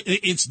governor.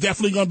 It's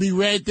definitely going to be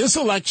red this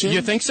election.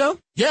 You think so?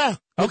 Yeah.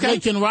 Okay.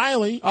 Laken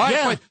Riley. All right.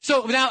 Yeah. Fine.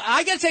 So now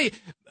I got to tell you,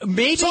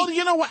 maybe. So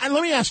you know what?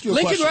 Let me ask you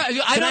a question.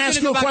 Can I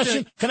ask you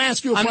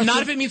a question? I'm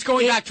not if it means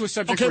going back to a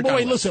subject. Okay, but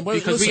wait, listen.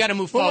 Because we got to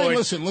move forward.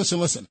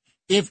 Listen.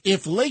 If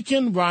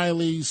Laken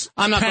Riley's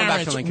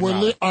parents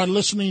are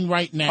listening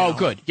right now. Oh,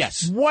 good.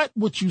 Yes. What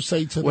would you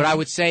say to them? What I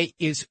would say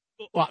is,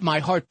 my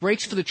heart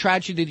breaks for the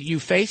tragedy that you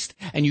faced,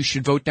 and you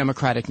should vote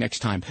Democratic next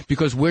time,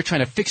 because we're trying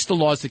to fix the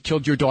laws that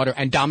killed your daughter,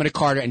 and Dominic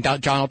Carter and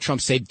Donald Trump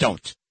say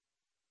don't.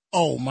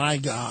 Oh, my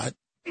God.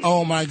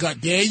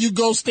 There you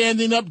go,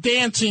 standing up,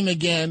 dancing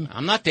again.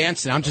 I'm not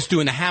dancing. I'm just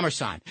doing the hammer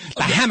sign.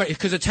 The hammer,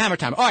 because it's hammer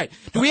time. All right.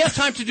 Do we have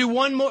time to do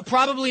one more?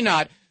 Probably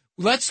not.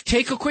 Let's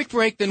take a quick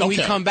break, then when we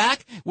come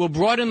back, we'll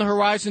broaden the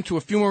horizon to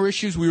a few more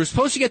issues. We were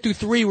supposed to get through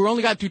 3. We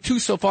only got through 2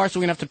 so far, so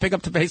we're going to have to pick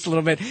up the pace a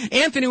little bit.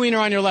 Anthony Weiner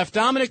on your left,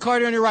 Dominic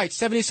Carter on your right,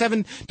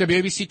 77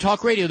 WABC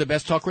Talk Radio, the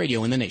best talk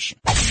radio in the nation.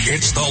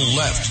 It's the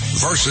left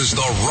versus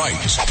the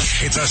right.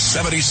 It's a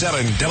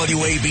 77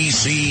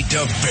 WABC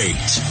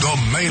debate. The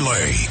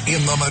melee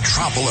in the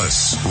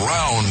metropolis.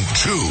 Round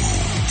 2.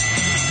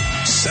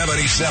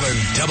 77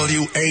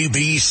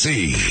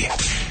 WABC.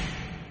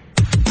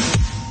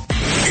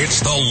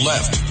 It's the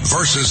left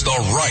versus the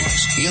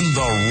right. In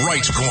the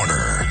right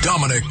corner,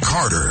 Dominic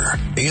Carter.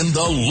 In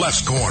the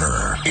left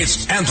corner,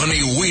 it's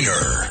Anthony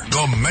Weiner.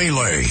 The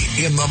melee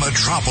in the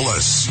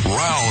metropolis.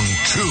 Round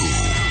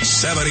 2.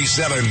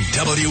 77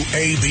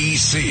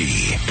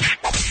 WABC.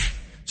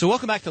 So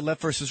welcome back to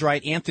Left versus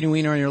Right. Anthony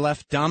Weiner on your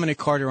left, Dominic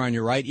Carter on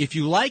your right. If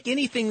you like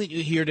anything that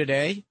you hear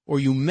today, or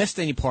you missed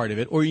any part of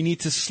it, or you need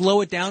to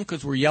slow it down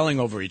because we're yelling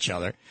over each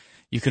other,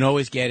 you can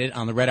always get it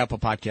on the Red Apple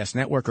Podcast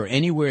Network or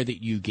anywhere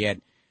that you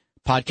get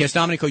podcast.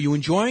 Dominic, are you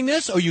enjoying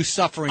this or are you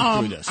suffering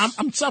through this?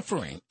 I'm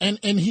suffering, and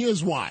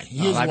here's why.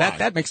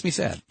 That makes me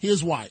sad.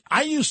 Here's why.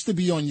 I used to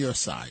be on your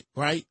side,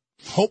 right?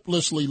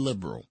 Hopelessly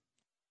liberal.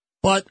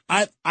 But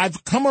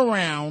I've come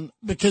around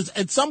because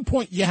at some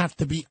point you have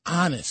to be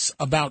honest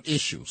about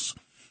issues.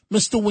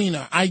 Mr.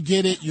 Weiner, I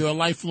get it. You're a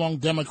lifelong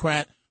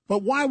Democrat.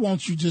 But why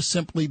won't you just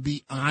simply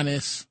be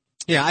honest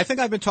Yeah, I think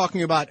I've been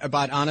talking about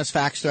honest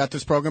facts throughout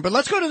this program, but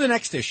let's go to the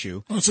next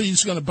issue. Oh, so you're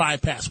just going to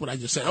bypass what I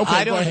just said? Okay,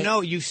 I don't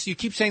know. You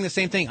keep saying the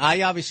same thing.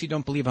 I obviously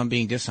don't believe I'm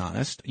being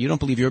dishonest. You don't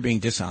believe you're being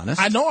dishonest.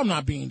 I know I'm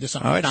not being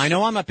dishonest. All right, I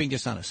know I'm not being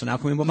dishonest. So now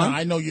can we move on?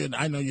 I know you're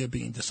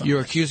being dishonest.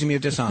 You're accusing me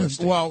of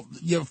dishonesty. Well,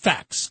 your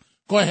facts.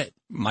 Go ahead.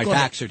 My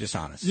facts are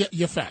dishonest.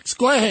 Your facts.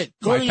 Go ahead.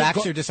 My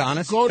facts are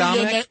dishonest,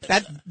 Dominic?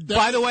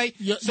 By the way,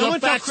 someone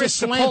tell Chris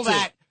to pull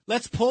that.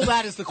 Let's pull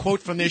that as the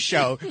quote from this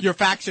show. Your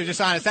facts are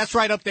dishonest. That's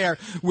right up there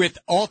with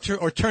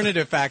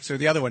alternative facts or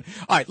the other one.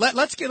 All right,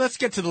 let's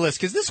get to the list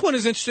because this one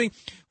is interesting.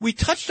 We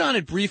touched on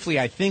it briefly,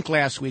 I think,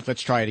 last week.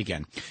 Let's try it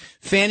again.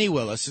 Fani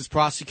Willis is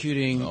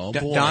prosecuting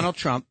Donald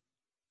Trump.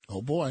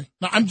 Oh, boy.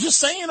 No, I'm just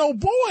saying, oh,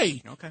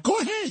 boy. Okay. Go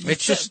ahead.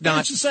 It's just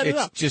not. You set it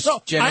up. Just so,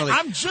 generally.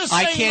 I'm just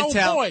saying, I can't oh,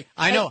 tell. boy.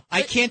 I know.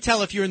 I can't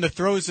tell if you're in the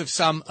throes of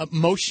some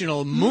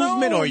emotional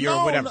movement or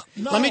you're whatever.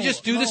 Let me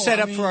just do the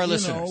setup for our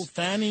listeners.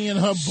 Fanny and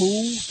her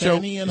boo,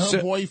 Fanny and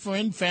her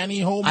boyfriend, Fanny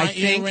hold my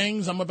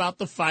earrings, I'm about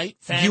to fight.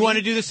 Fanny, you want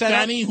to do the setup?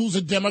 Fanny, who's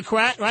a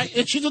Democrat,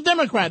 right? She's a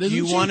Democrat, isn't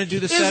she? You want to do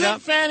the setup?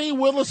 Isn't Fani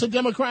Willis a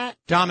Democrat?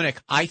 Dominic,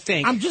 I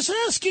think. I'm just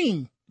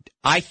asking.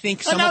 I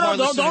think some of our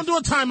listeners... Don't do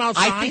a timeout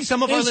sign. I think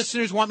some of our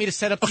listeners want me to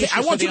set up the issue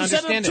I want so you they to set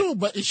it up, understand too,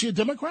 but is she a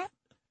Democrat?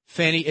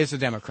 Fani is a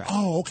Democrat.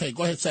 Oh, okay.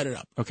 Go ahead, set it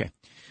up. Okay.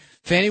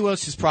 Fani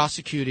Willis is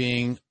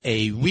prosecuting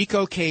a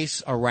RICO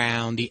case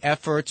around the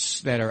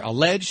efforts that are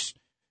alleged.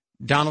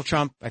 Donald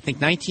Trump, I think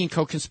 19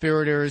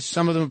 co-conspirators.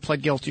 Some of them have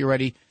pled guilty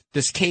already.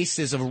 This case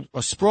is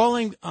a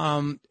sprawling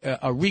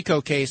a RICO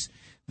case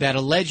that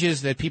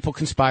alleges that people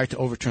conspired to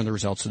overturn the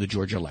results of the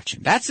Georgia election.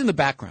 That's in the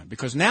background,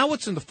 because now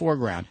what's in the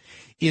foreground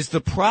is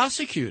the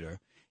prosecutor.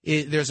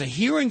 There's a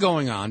hearing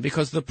going on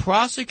because the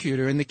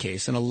prosecutor in the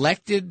case, an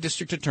elected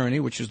district attorney,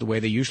 which is the way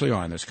they usually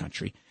are in this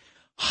country,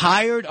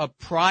 hired a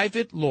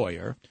private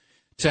lawyer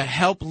to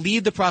help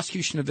lead the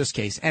prosecution of this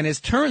case. And as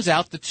turns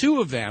out, the two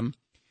of them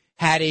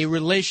had a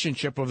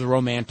relationship of the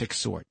romantic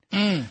sort.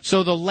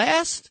 So the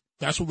last...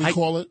 That's what we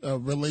call it, a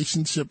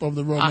relationship of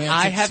the romantic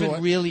sort. I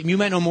haven't really... You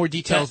might know more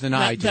details than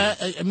I do.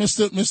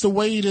 Mr.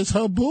 Wade is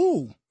her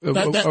boo.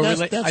 That's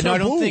her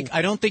boo.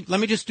 I don't think...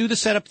 Let me just do the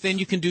setup, then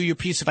you can do your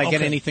piece if I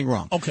get anything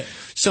wrong. Okay.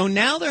 So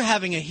now they're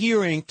having a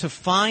hearing to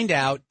find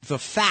out the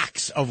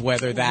facts of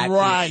whether that...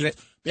 Right.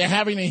 They're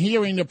having a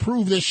hearing to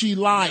prove that she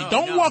lied.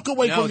 Don't walk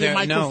away from your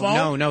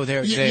microphone. No.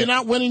 You're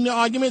not winning the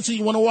argument, so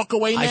you want to walk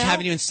away now? I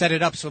haven't even set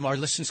it up so our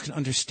listeners can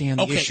understand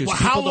the issues. Well,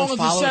 People how long don't is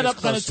the follow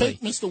setup going to closely.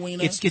 take, Mr.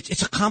 Weiner?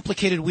 It's a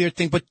complicated, weird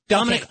thing. But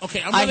Dominic,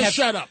 okay, I'm going to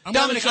shut up.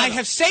 Dominic, I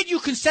have said you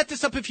can set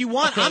this up if you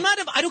want. Okay.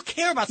 I don't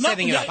care about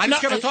setting it up. I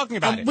just care about talking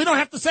about it. We don't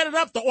have to set it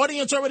up. The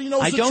audience already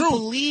knows the truth. I don't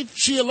believe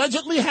she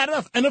allegedly had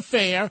an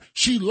affair.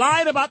 She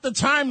lied about the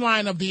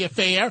timeline of the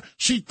affair.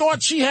 She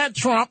thought she had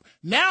Trump.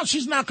 Now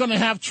she's not going to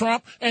have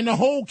Trump, and the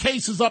whole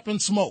case is up in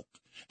smoke.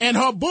 And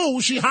her boo,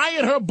 she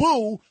hired her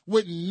boo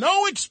with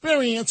no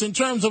experience in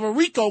terms of a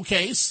RICO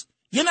case.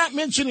 You're not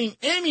mentioning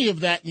any of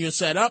that in your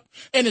setup,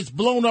 and it's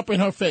blown up in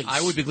her face.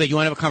 I would be glad. You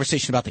want to have a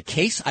conversation about the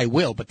case? I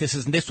will, but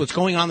what's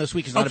going on this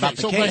week is not about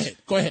the case.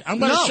 Go ahead. I'm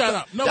going to shut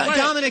up. No,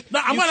 Dominic,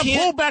 I'm going to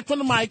pull back from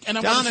the mic, and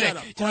I'm going to shut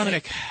up.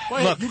 Dominic, go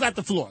ahead. Look, you got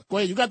the floor. Go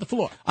ahead. You got the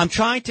floor. I'm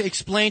trying to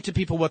explain to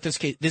people what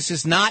this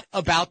is not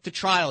about the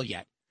trial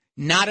yet.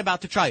 Not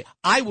about the trial.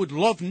 I would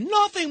love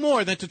nothing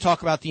more than to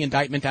talk about the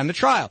indictment and the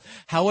trial.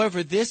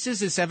 However, this is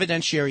this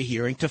evidentiary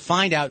hearing to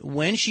find out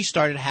when she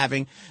started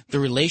having the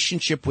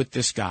relationship with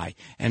this guy.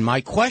 And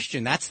my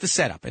question, that's the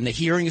setup. And the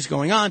hearing is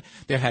going on.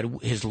 They had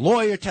his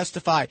lawyer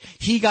testify.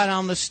 He got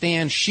on the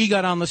stand. She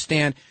got on the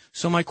stand.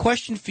 So my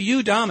question for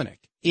you, Dominic,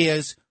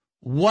 is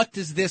what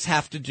does this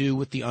have to do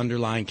with the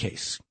underlying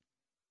case?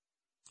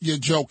 You're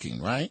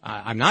joking, right?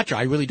 I'm not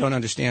joking. I really don't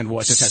understand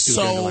what this has to do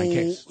with the underlying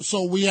case.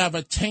 So we have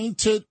a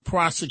tainted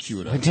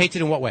prosecutor.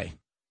 Tainted in what way?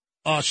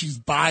 She's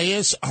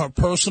biased. Her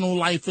personal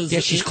life is...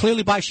 Yeah, she's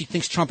clearly biased. She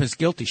thinks Trump is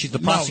guilty. She's the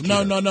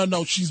prosecutor.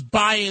 No. She's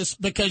biased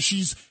because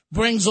she's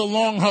brings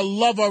along her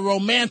lover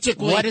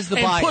romantically. What is the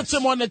bias? And puts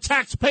him on the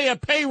taxpayer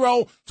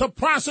payroll to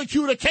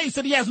prosecute a case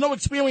that he has no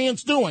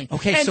experience doing.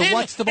 Okay, and so then,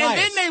 what's the bias? And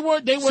then they were...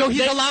 So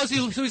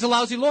he's a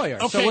lousy lawyer.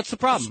 Okay. So what's the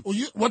problem?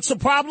 What's the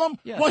problem?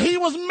 Yeah. Well, he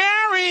was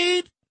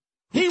married.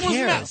 Who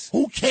cares?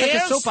 Who cares? It's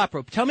like a soap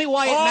opera. Tell me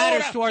why it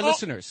matters to our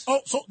listeners.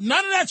 So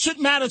none of that should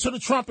matter to the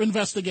Trump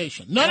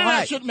investigation. None of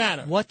that should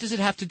matter. What does it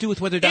have to do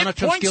with whether Donald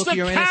Trump's guilty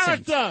or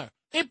innocent?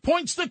 It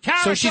points the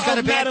character. So she's got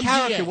a bad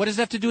character. G. What does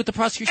that have to do with the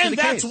prosecution of the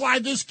case? And that's why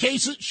this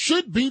case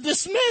should be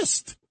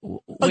dismissed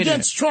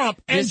against Trump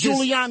and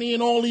Giuliani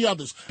and all the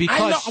others.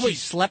 Because she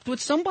slept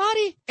with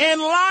somebody? And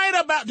lied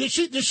about... Did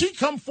she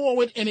come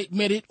forward and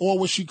admit it, or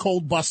was she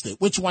cold busted?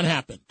 Which one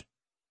happened?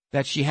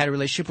 That she had a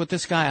relationship with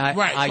this guy?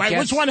 Right.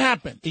 Which one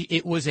happened?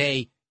 It was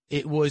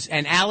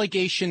an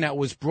allegation that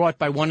was brought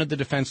by one of the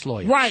defense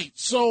lawyers. Right.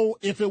 So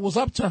if it was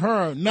up to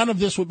her, none of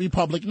this would be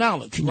public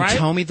knowledge, Can you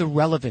tell me the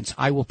relevance?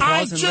 I will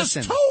pause and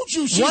listen. I just told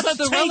you. What's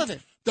the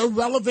relevance? The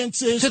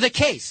relevance is... To the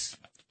case.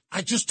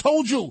 I just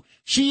told you.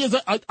 She is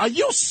Are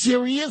you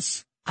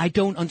serious? I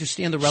don't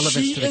understand the relevance to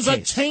the case. She is a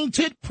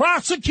tainted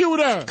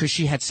prosecutor. Because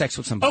she had sex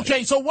with somebody.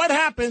 Okay, so what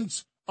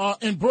happens...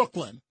 in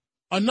Brooklyn.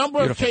 A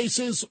number of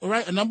cases,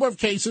 right? A number of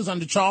cases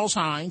under Charles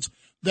Hines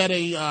that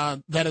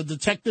a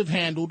detective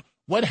handled.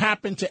 What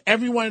happened to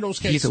every one of those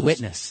cases? He's a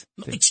witness.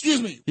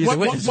 Excuse me. He's a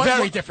witness.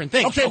 Very different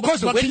thing. Okay, of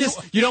course, a witness,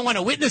 you don't want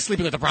a witness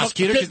sleeping with the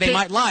prosecutor because they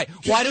might lie.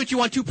 Why don't you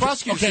want two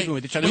prosecutors sleeping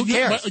with each other? Who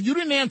cares? You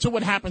didn't answer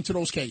what happened to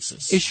those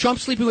cases. Is Trump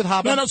sleeping with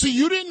Haba? No, see,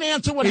 you didn't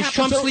answer what happened. Is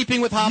Trump sleeping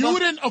with Haba? You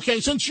didn't.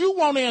 Okay, since you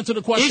won't answer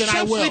the question,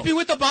 I will. Is Trump sleeping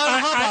with the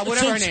Haba,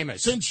 whatever her name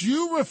is? Since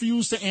you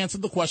refuse to answer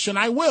the question,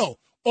 I will.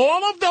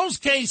 All of those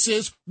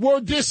cases were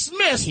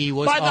dismissed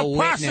by the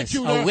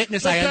prosecutor. A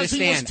witness, I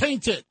understand. He was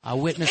tainted. A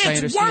witness, I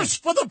understand. It's worse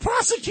for the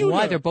prosecutor.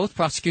 Why? They're both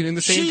prosecuting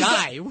the same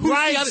guy.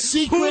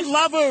 Secret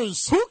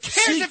lovers. Who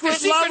cares if they're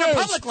secret or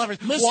public lovers?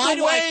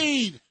 Mr.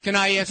 Wade. Can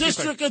I ask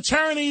District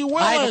Attorney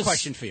Willis. I have a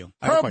question for you.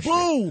 Her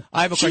boo.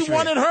 I have a question She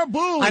wanted her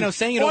boo. I know,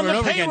 saying it over and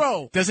over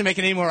again doesn't make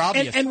it any more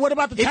obvious. And what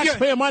about the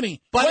taxpayer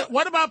money?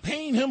 What about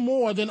paying him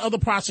more than other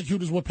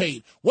prosecutors were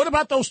paid? What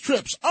about those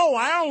trips?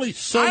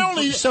 So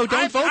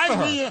don't vote for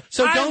her.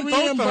 So don't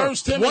vote for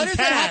her. What does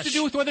that have to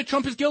do with whether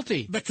Trump is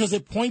guilty? Because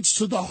it points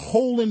to the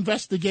whole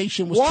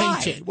investigation was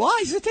tainted. Why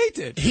is it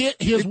tainted?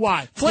 Here's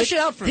why. Flesh it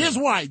out for me. Here's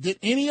why. Did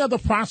any other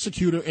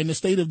prosecutor in the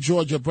state of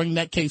Georgia bring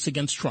that case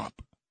against Trump?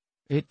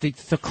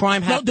 The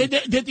crime happened. No,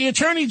 did the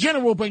Attorney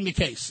General bring the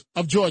case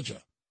of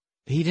Georgia?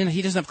 He didn't.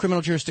 He doesn't have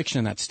criminal jurisdiction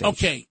in that state.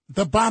 Okay.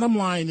 The bottom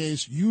line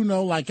is,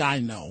 like I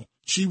know,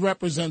 she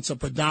represents a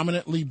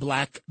predominantly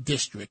black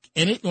district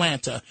in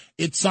Atlanta.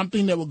 It's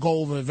something that would go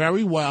over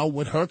very well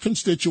with her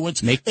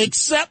constituents,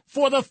 except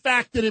for the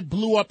fact that it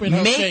blew up in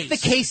her face.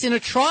 Make the case in a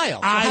trial.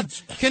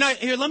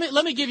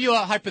 Let me give you a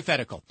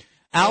hypothetical.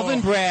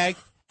 Alvin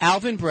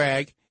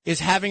Bragg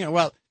is having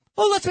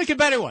let's make a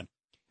better one.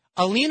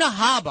 Alina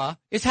Habba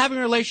is having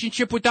a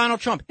relationship with Donald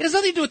Trump. It has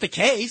nothing to do with the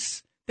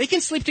case. They can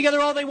sleep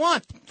together all they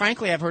want.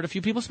 Frankly, I've heard a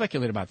few people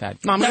speculate about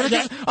that. No, I'm not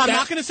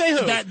going to say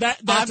who.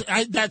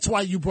 That's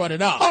why you brought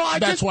it up.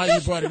 That's why you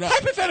brought it up.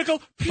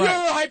 Hypothetical. Pure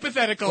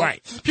hypothetical.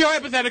 Right. Pure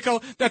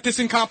hypothetical that this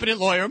incompetent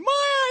lawyer,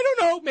 I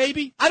don't know,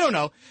 maybe. I don't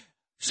know.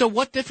 So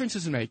what difference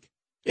does it make?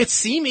 It's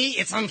seamy.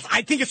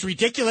 I think it's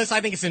ridiculous.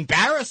 I think it's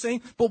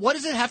embarrassing. But what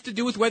does it have to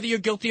do with whether you're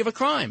guilty of a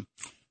crime?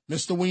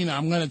 Mr. Weiner,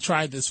 I'm going to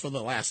try this for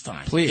the last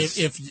time. Please.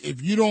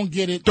 If you don't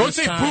get it, don't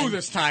say boo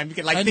this time. You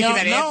can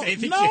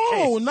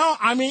No.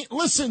 I mean,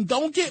 listen.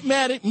 Don't get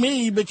mad at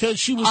me because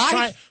she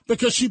was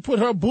because she put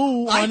her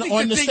boo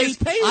on the state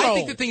payroll. I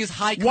think the thing is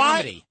high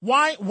comedy.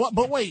 Why? What?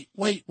 But wait.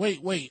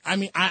 I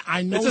mean,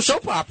 I know it's a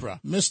soap opera.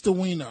 Mr.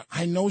 Weiner,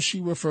 I know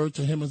she referred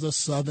to him as a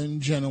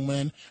Southern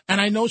gentleman, and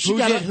I know she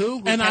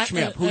who catch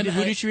me up. Who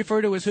did she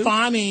refer to as who?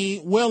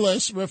 Fonnie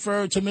Willis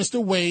referred to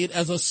Mr. Wade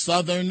as a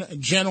Southern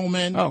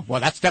gentleman. Oh, well,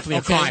 that's definitely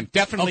a crime.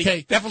 Definitely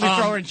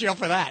throw her in jail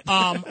for that.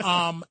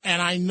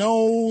 And I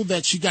know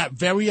that she got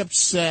very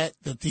upset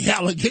that the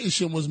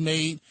allegation was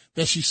made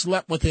that she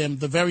slept with him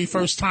the very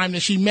first time that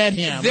she met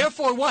him.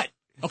 Therefore, what?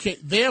 Okay,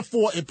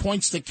 therefore it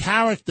points to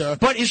character.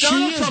 But is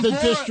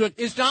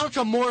Donald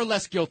Trump more or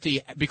less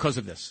guilty because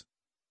of this?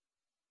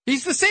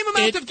 He's the same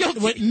amount of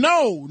guilty.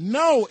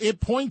 No.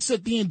 It points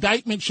that the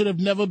indictment should have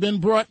never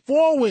been brought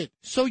forward.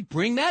 So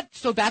bring that.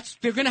 So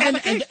they're going to have a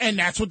case. And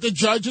that's what the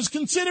judge is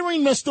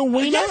considering, Mr.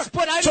 Weiner. Yes,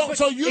 but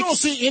So you don't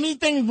see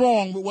anything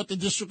wrong with what the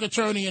district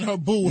attorney and her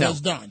boo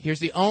has done. Here's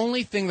the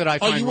only thing that I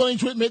find. Are you willing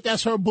to admit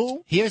that's her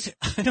boo?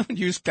 I don't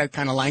use that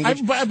kind of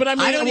language. But I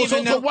mean, I don't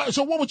even know.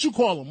 So what would you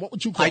call them?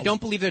 I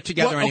don't believe they're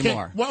together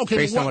anymore.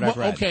 Based on what I've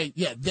read. Okay,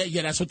 yeah,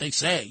 that's what they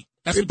say.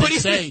 That's what they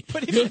say.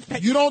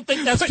 You don't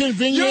think that's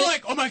convenient? You're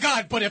like, oh my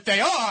God, but if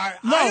they are,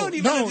 I don't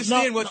even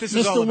understand what this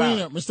is all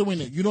about. Mr.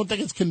 Weiner, you don't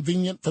think it's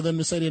convenient for them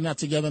to say they're not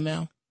together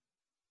now?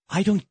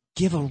 I don't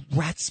give a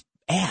rat's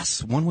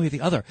ass one way or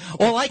the other.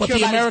 All I care the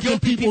about American is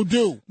people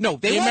do. No,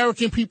 the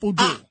American people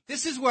do.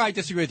 This is where I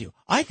disagree with you.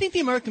 I think the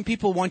American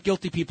people want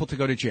guilty people to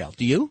go to jail.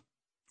 Do you?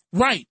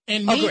 Right.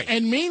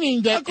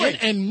 Meaning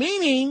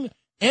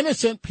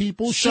innocent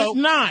people should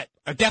not.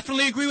 I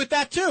definitely agree with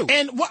that too.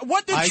 And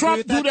what did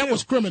Trump do that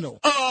was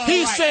criminal?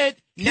 He said,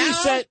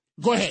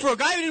 go ahead. For a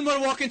guy who didn't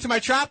want to walk into my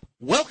trap,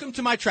 welcome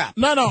to my trap.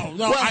 No.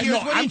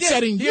 I'm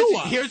setting you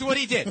up. Here's what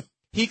he did.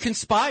 He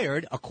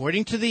conspired,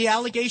 according to the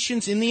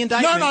allegations in the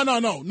indictment.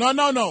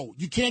 No.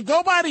 You can't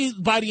go by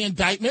the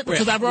indictment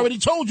because I've already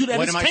told you that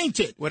it's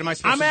tainted. What am I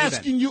supposed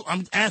to do then?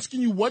 I'm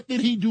asking you, what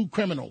did he do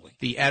criminally?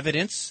 The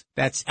evidence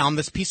that's on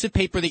this piece of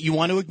paper that you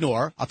want to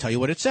ignore, I'll tell you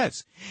what it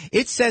says.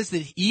 It says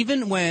that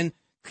even when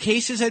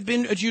cases had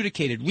been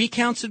adjudicated,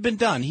 recounts had been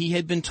done, he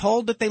had been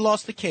told that they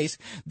lost the case,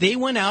 they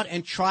went out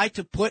and tried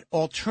to put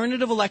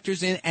alternative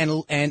electors in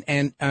and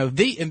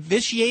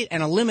vitiate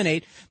and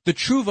eliminate the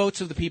true votes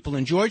of the people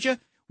in Georgia,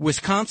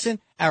 Wisconsin,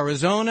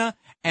 Arizona,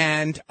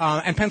 and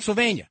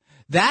Pennsylvania.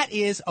 That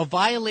is a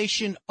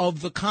violation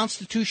of the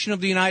Constitution of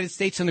the United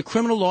States and the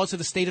criminal laws of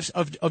the state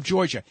of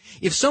Georgia.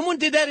 If someone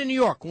did that in New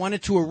York,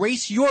 wanted to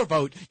erase your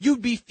vote,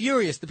 you'd be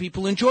furious. The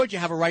people in Georgia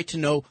have a right to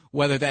know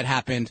whether that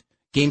happened.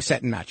 Game,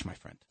 set, and match, my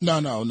friend.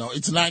 No.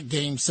 It's not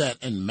game, set,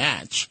 and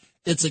match.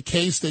 It's a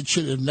case that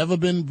should have never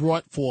been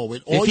brought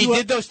forward. If he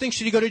did those things,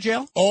 should he go to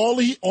jail?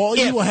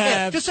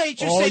 Just say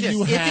this.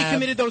 If he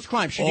committed those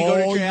crimes, should he go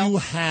to jail? All you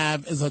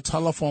have is a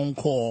telephone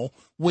call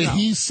where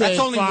he said that's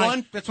only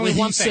one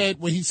thing.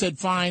 Where he said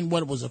fine,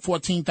 what was it,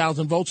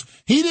 14,000 votes?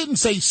 He didn't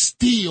say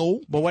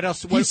steal. But what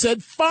else? He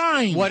said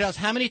fine. What else?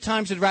 How many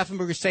times did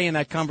Raffensperger say in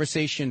that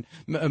conversation,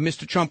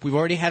 Mr. Trump, we've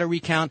already had a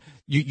recount.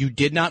 You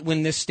did not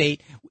win this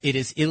state. It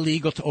is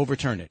illegal to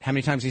overturn it. How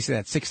many times did he say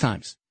that? 6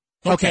 times.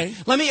 Okay.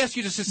 Let me ask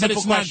you just a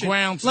simple question.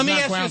 Let me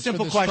ask you a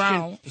simple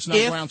question. It's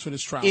not grounds for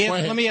this trial.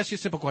 Let me ask you a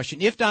simple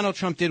question. If Donald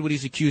Trump did what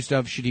he's accused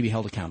of, should he be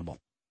held accountable?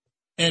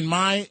 In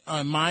my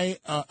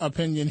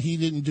opinion, he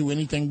didn't do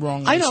anything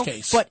wrong in this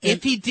case. But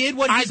if he did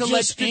what he's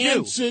alleged to do. I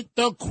just answered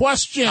the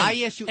question.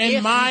 I asked you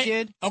if he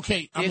did.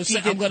 Okay, I'm going to say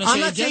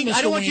again,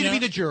 I don't want you to be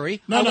the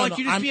jury. I want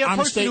you to be a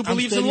person who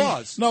believes in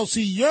laws. No,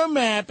 see, you're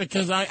mad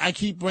because I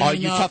keep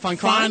bringing up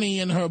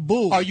Fonnie and her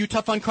boo. Are you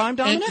tough on crime,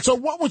 Dominic? So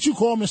what would you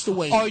call Mr.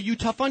 Wade? Are you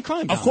tough on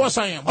crime, Dominic? Of course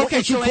I am.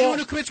 Okay, so anyone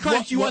who commits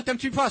crimes, you want them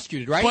to be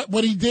prosecuted, right? But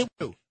what he did.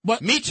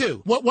 Me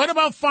too. What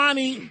about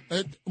Fonnie?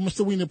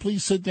 Mr. Weiner,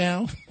 please sit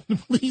down.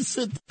 Please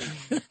sit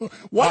down.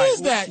 What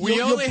is that?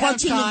 You're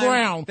punching the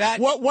ground.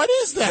 What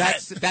is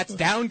that? That's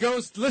down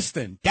goes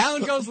Liston.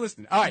 Down goes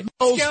Liston. All right.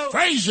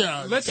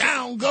 Frazier.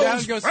 Down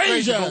goes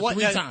Frazier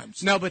 3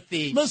 times. No, but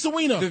Mr.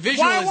 Weiner, the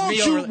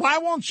visual why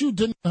won't you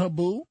deny her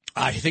boo?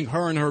 I think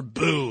her and her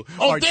boo.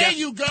 There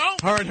you go.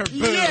 Her and her boo.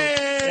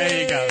 Yay!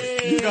 There you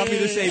go. You got me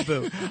to say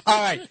boo.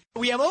 All right.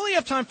 We only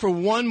have time for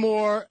one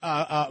more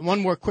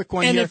quick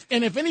one here.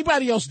 If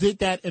anybody else did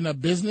that in a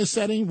business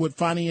setting, what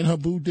Fonnie and her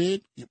boo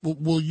did,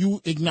 will you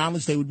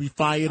acknowledge they would be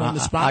fired on the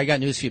spot? I got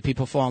news for you.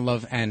 People fall in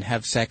love and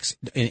have sex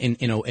in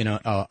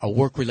a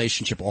work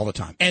relationship all the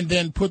time. And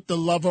then put the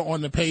lover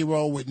on the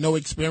payroll with no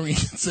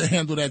experience to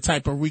handle that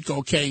type of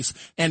RICO case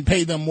and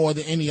pay them more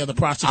than any other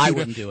prosecutor. I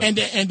wouldn't do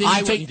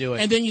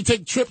it. And then you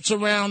take trips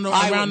around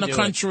the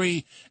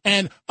country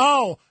and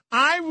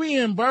I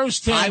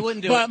reimbursed him, I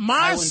wouldn't do but it.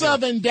 my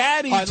Southern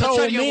daddy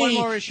told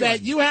me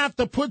that you have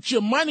to put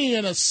your money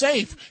in a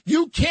safe.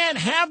 You can't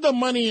have the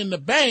money in the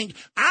bank.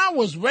 I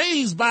was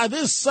raised by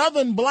this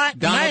Southern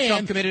black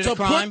man to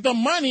put the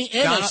money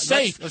in a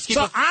safe.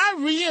 I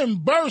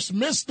reimbursed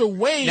Mr.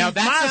 Wade,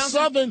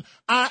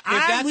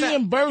 I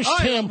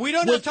reimbursed him we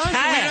don't with have time.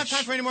 cash. We don't have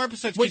time for any more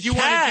episodes because you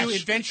want to do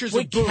Adventures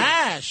of Boo.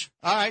 Cash.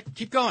 All right,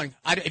 keep going.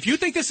 If you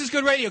think this is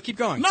good radio, keep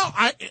going. No,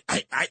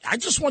 I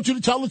just want you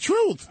to tell the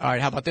truth. All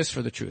right, how about this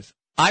for the truth?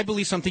 I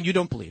believe something you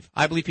don't believe.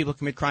 I believe people who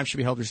commit crime should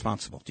be held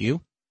responsible. Do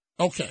you?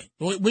 Okay,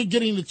 we're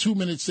getting the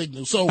 2-minute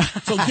signal. So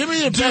give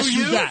me the best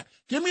you got.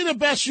 Give me the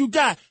best you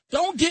got.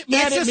 Don't get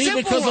mad at me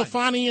because of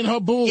Fonnie and her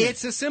boo.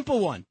 It's a simple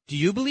one. Do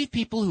you believe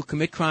people who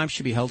commit crime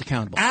should be held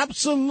accountable?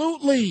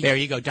 Absolutely. There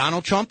you go.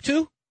 Donald Trump,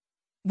 too?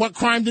 What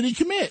crime did he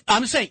commit?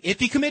 I'm saying, if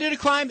he committed a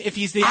crime, if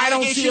he's the I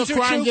don't see a allegations are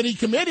crime true, that he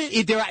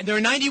committed. There are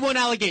 91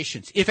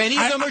 allegations. If any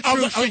of them are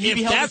true, should he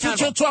be held accountable? That's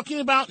what you're talking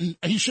about,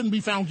 he shouldn't be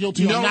found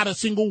guilty on not a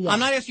single one. I'm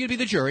not asking you to be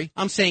the jury.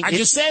 I'm saying I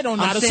just said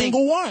not a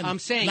single one. I'm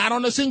saying not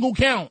on a single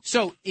count.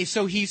 So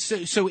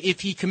if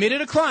he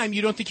committed a crime,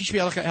 you don't think he should be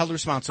held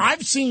responsible?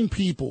 I've seen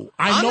people.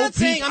 I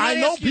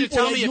know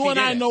people. You and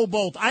I know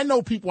both. I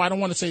know people. I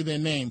don't want to say their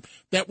name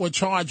that were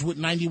charged with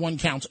 91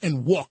 counts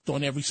and walked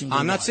on every single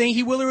one. I'm not saying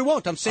he will or he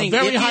won't. I'm saying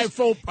a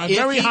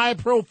very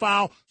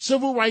high-profile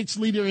civil rights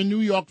leader in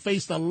New York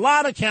faced a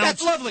lot of counts.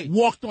 That's lovely.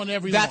 Walked on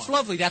every That's one.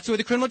 lovely. That's the way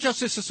the criminal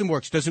justice system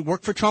works. Does it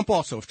work for Trump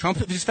also? If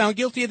Trump is found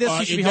guilty of this,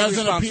 he should be held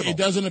responsible. It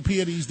doesn't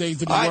appear these days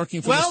to be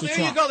working for Mr. Trump. Well,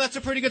 there you go. That's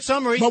a pretty good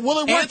summary. But will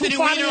it work for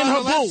Fonnie and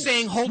her boo?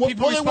 Saying hold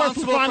people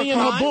responsible for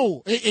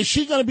crime? Is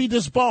she going to be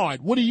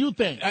disbarred? What do you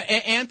think?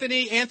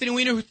 Anthony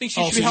Weiner, who thinks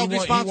she should be held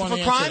responsible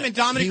for crime, and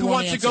Dominic, who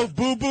wants to go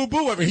boo, boo,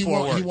 boo every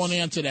 4 words. He won't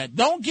answer that.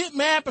 Don't get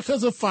mad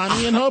because of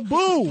Fonnie and her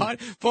boo.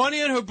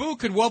 Fonnie and her boo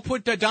could well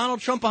put Donald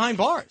Trump behind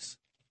bars.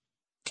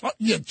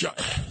 Yeah,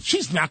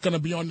 she's not going to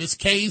be on this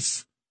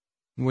case.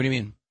 What do you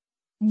mean?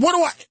 What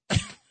do I?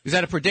 Is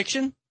that a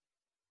prediction?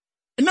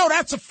 No,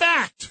 that's a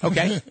fact.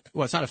 Okay.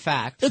 Well, it's not a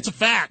fact. It's a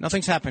fact.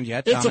 Nothing's happened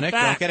yet, it's Dominic. A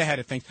fact. Don't get ahead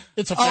of things.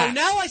 It's a fact. Oh,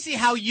 now I see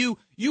how you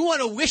want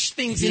to wish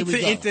things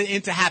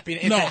into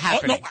happening. No,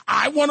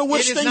 I want to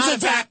wish things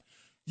into happening.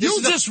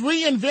 You just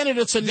reinvented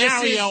a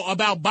scenario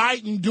about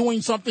Biden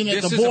doing something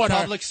at the border. This is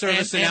a public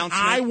service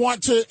announcement. And I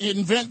want to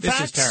invent facts.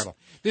 This is terrible.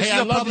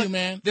 I love you,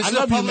 man. This is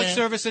a public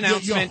service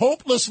announcement. You're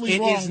hopelessly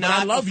wrong. It is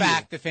not a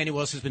fact that Fannie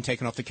Willis has been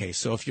taken off the case.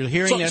 So if you're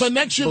hearing this, so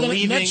next you're going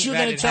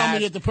to tell me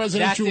that the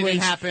presidential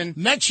race. Happen.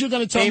 Next you're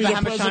going to tell me the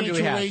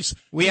presidential race.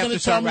 We have to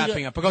start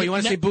wrapping up. You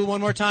want to say boo one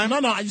more time?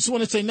 No. I just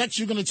want to say next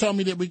you're going to tell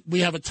me that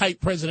we have a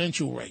tight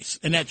presidential race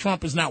and that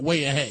Trump is not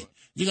way ahead.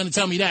 You're going to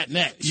tell me that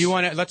next.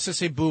 Let's just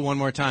say boo one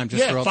more time.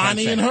 Just for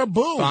Fonnie and her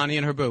boo. Fonnie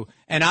and her boo.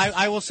 And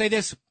I will say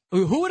this.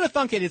 Who would have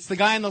thunk it? It's the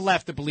guy on the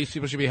left that believes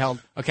people should be held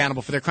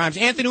accountable for their crimes.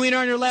 Anthony Weiner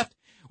on your left.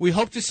 We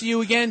hope to see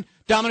you again.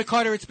 Dominic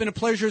Carter, it's been a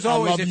pleasure as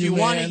always. If you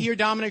want to hear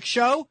Dominic's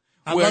show,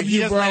 where he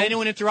doesn't let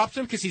anyone interrupt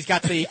him because he's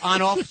got the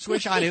on-off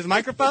switch on his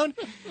microphone,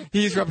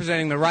 he's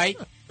representing the right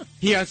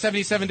here on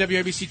 77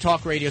 WABC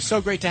Talk Radio.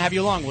 So great to have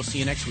you along. We'll see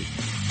you next week.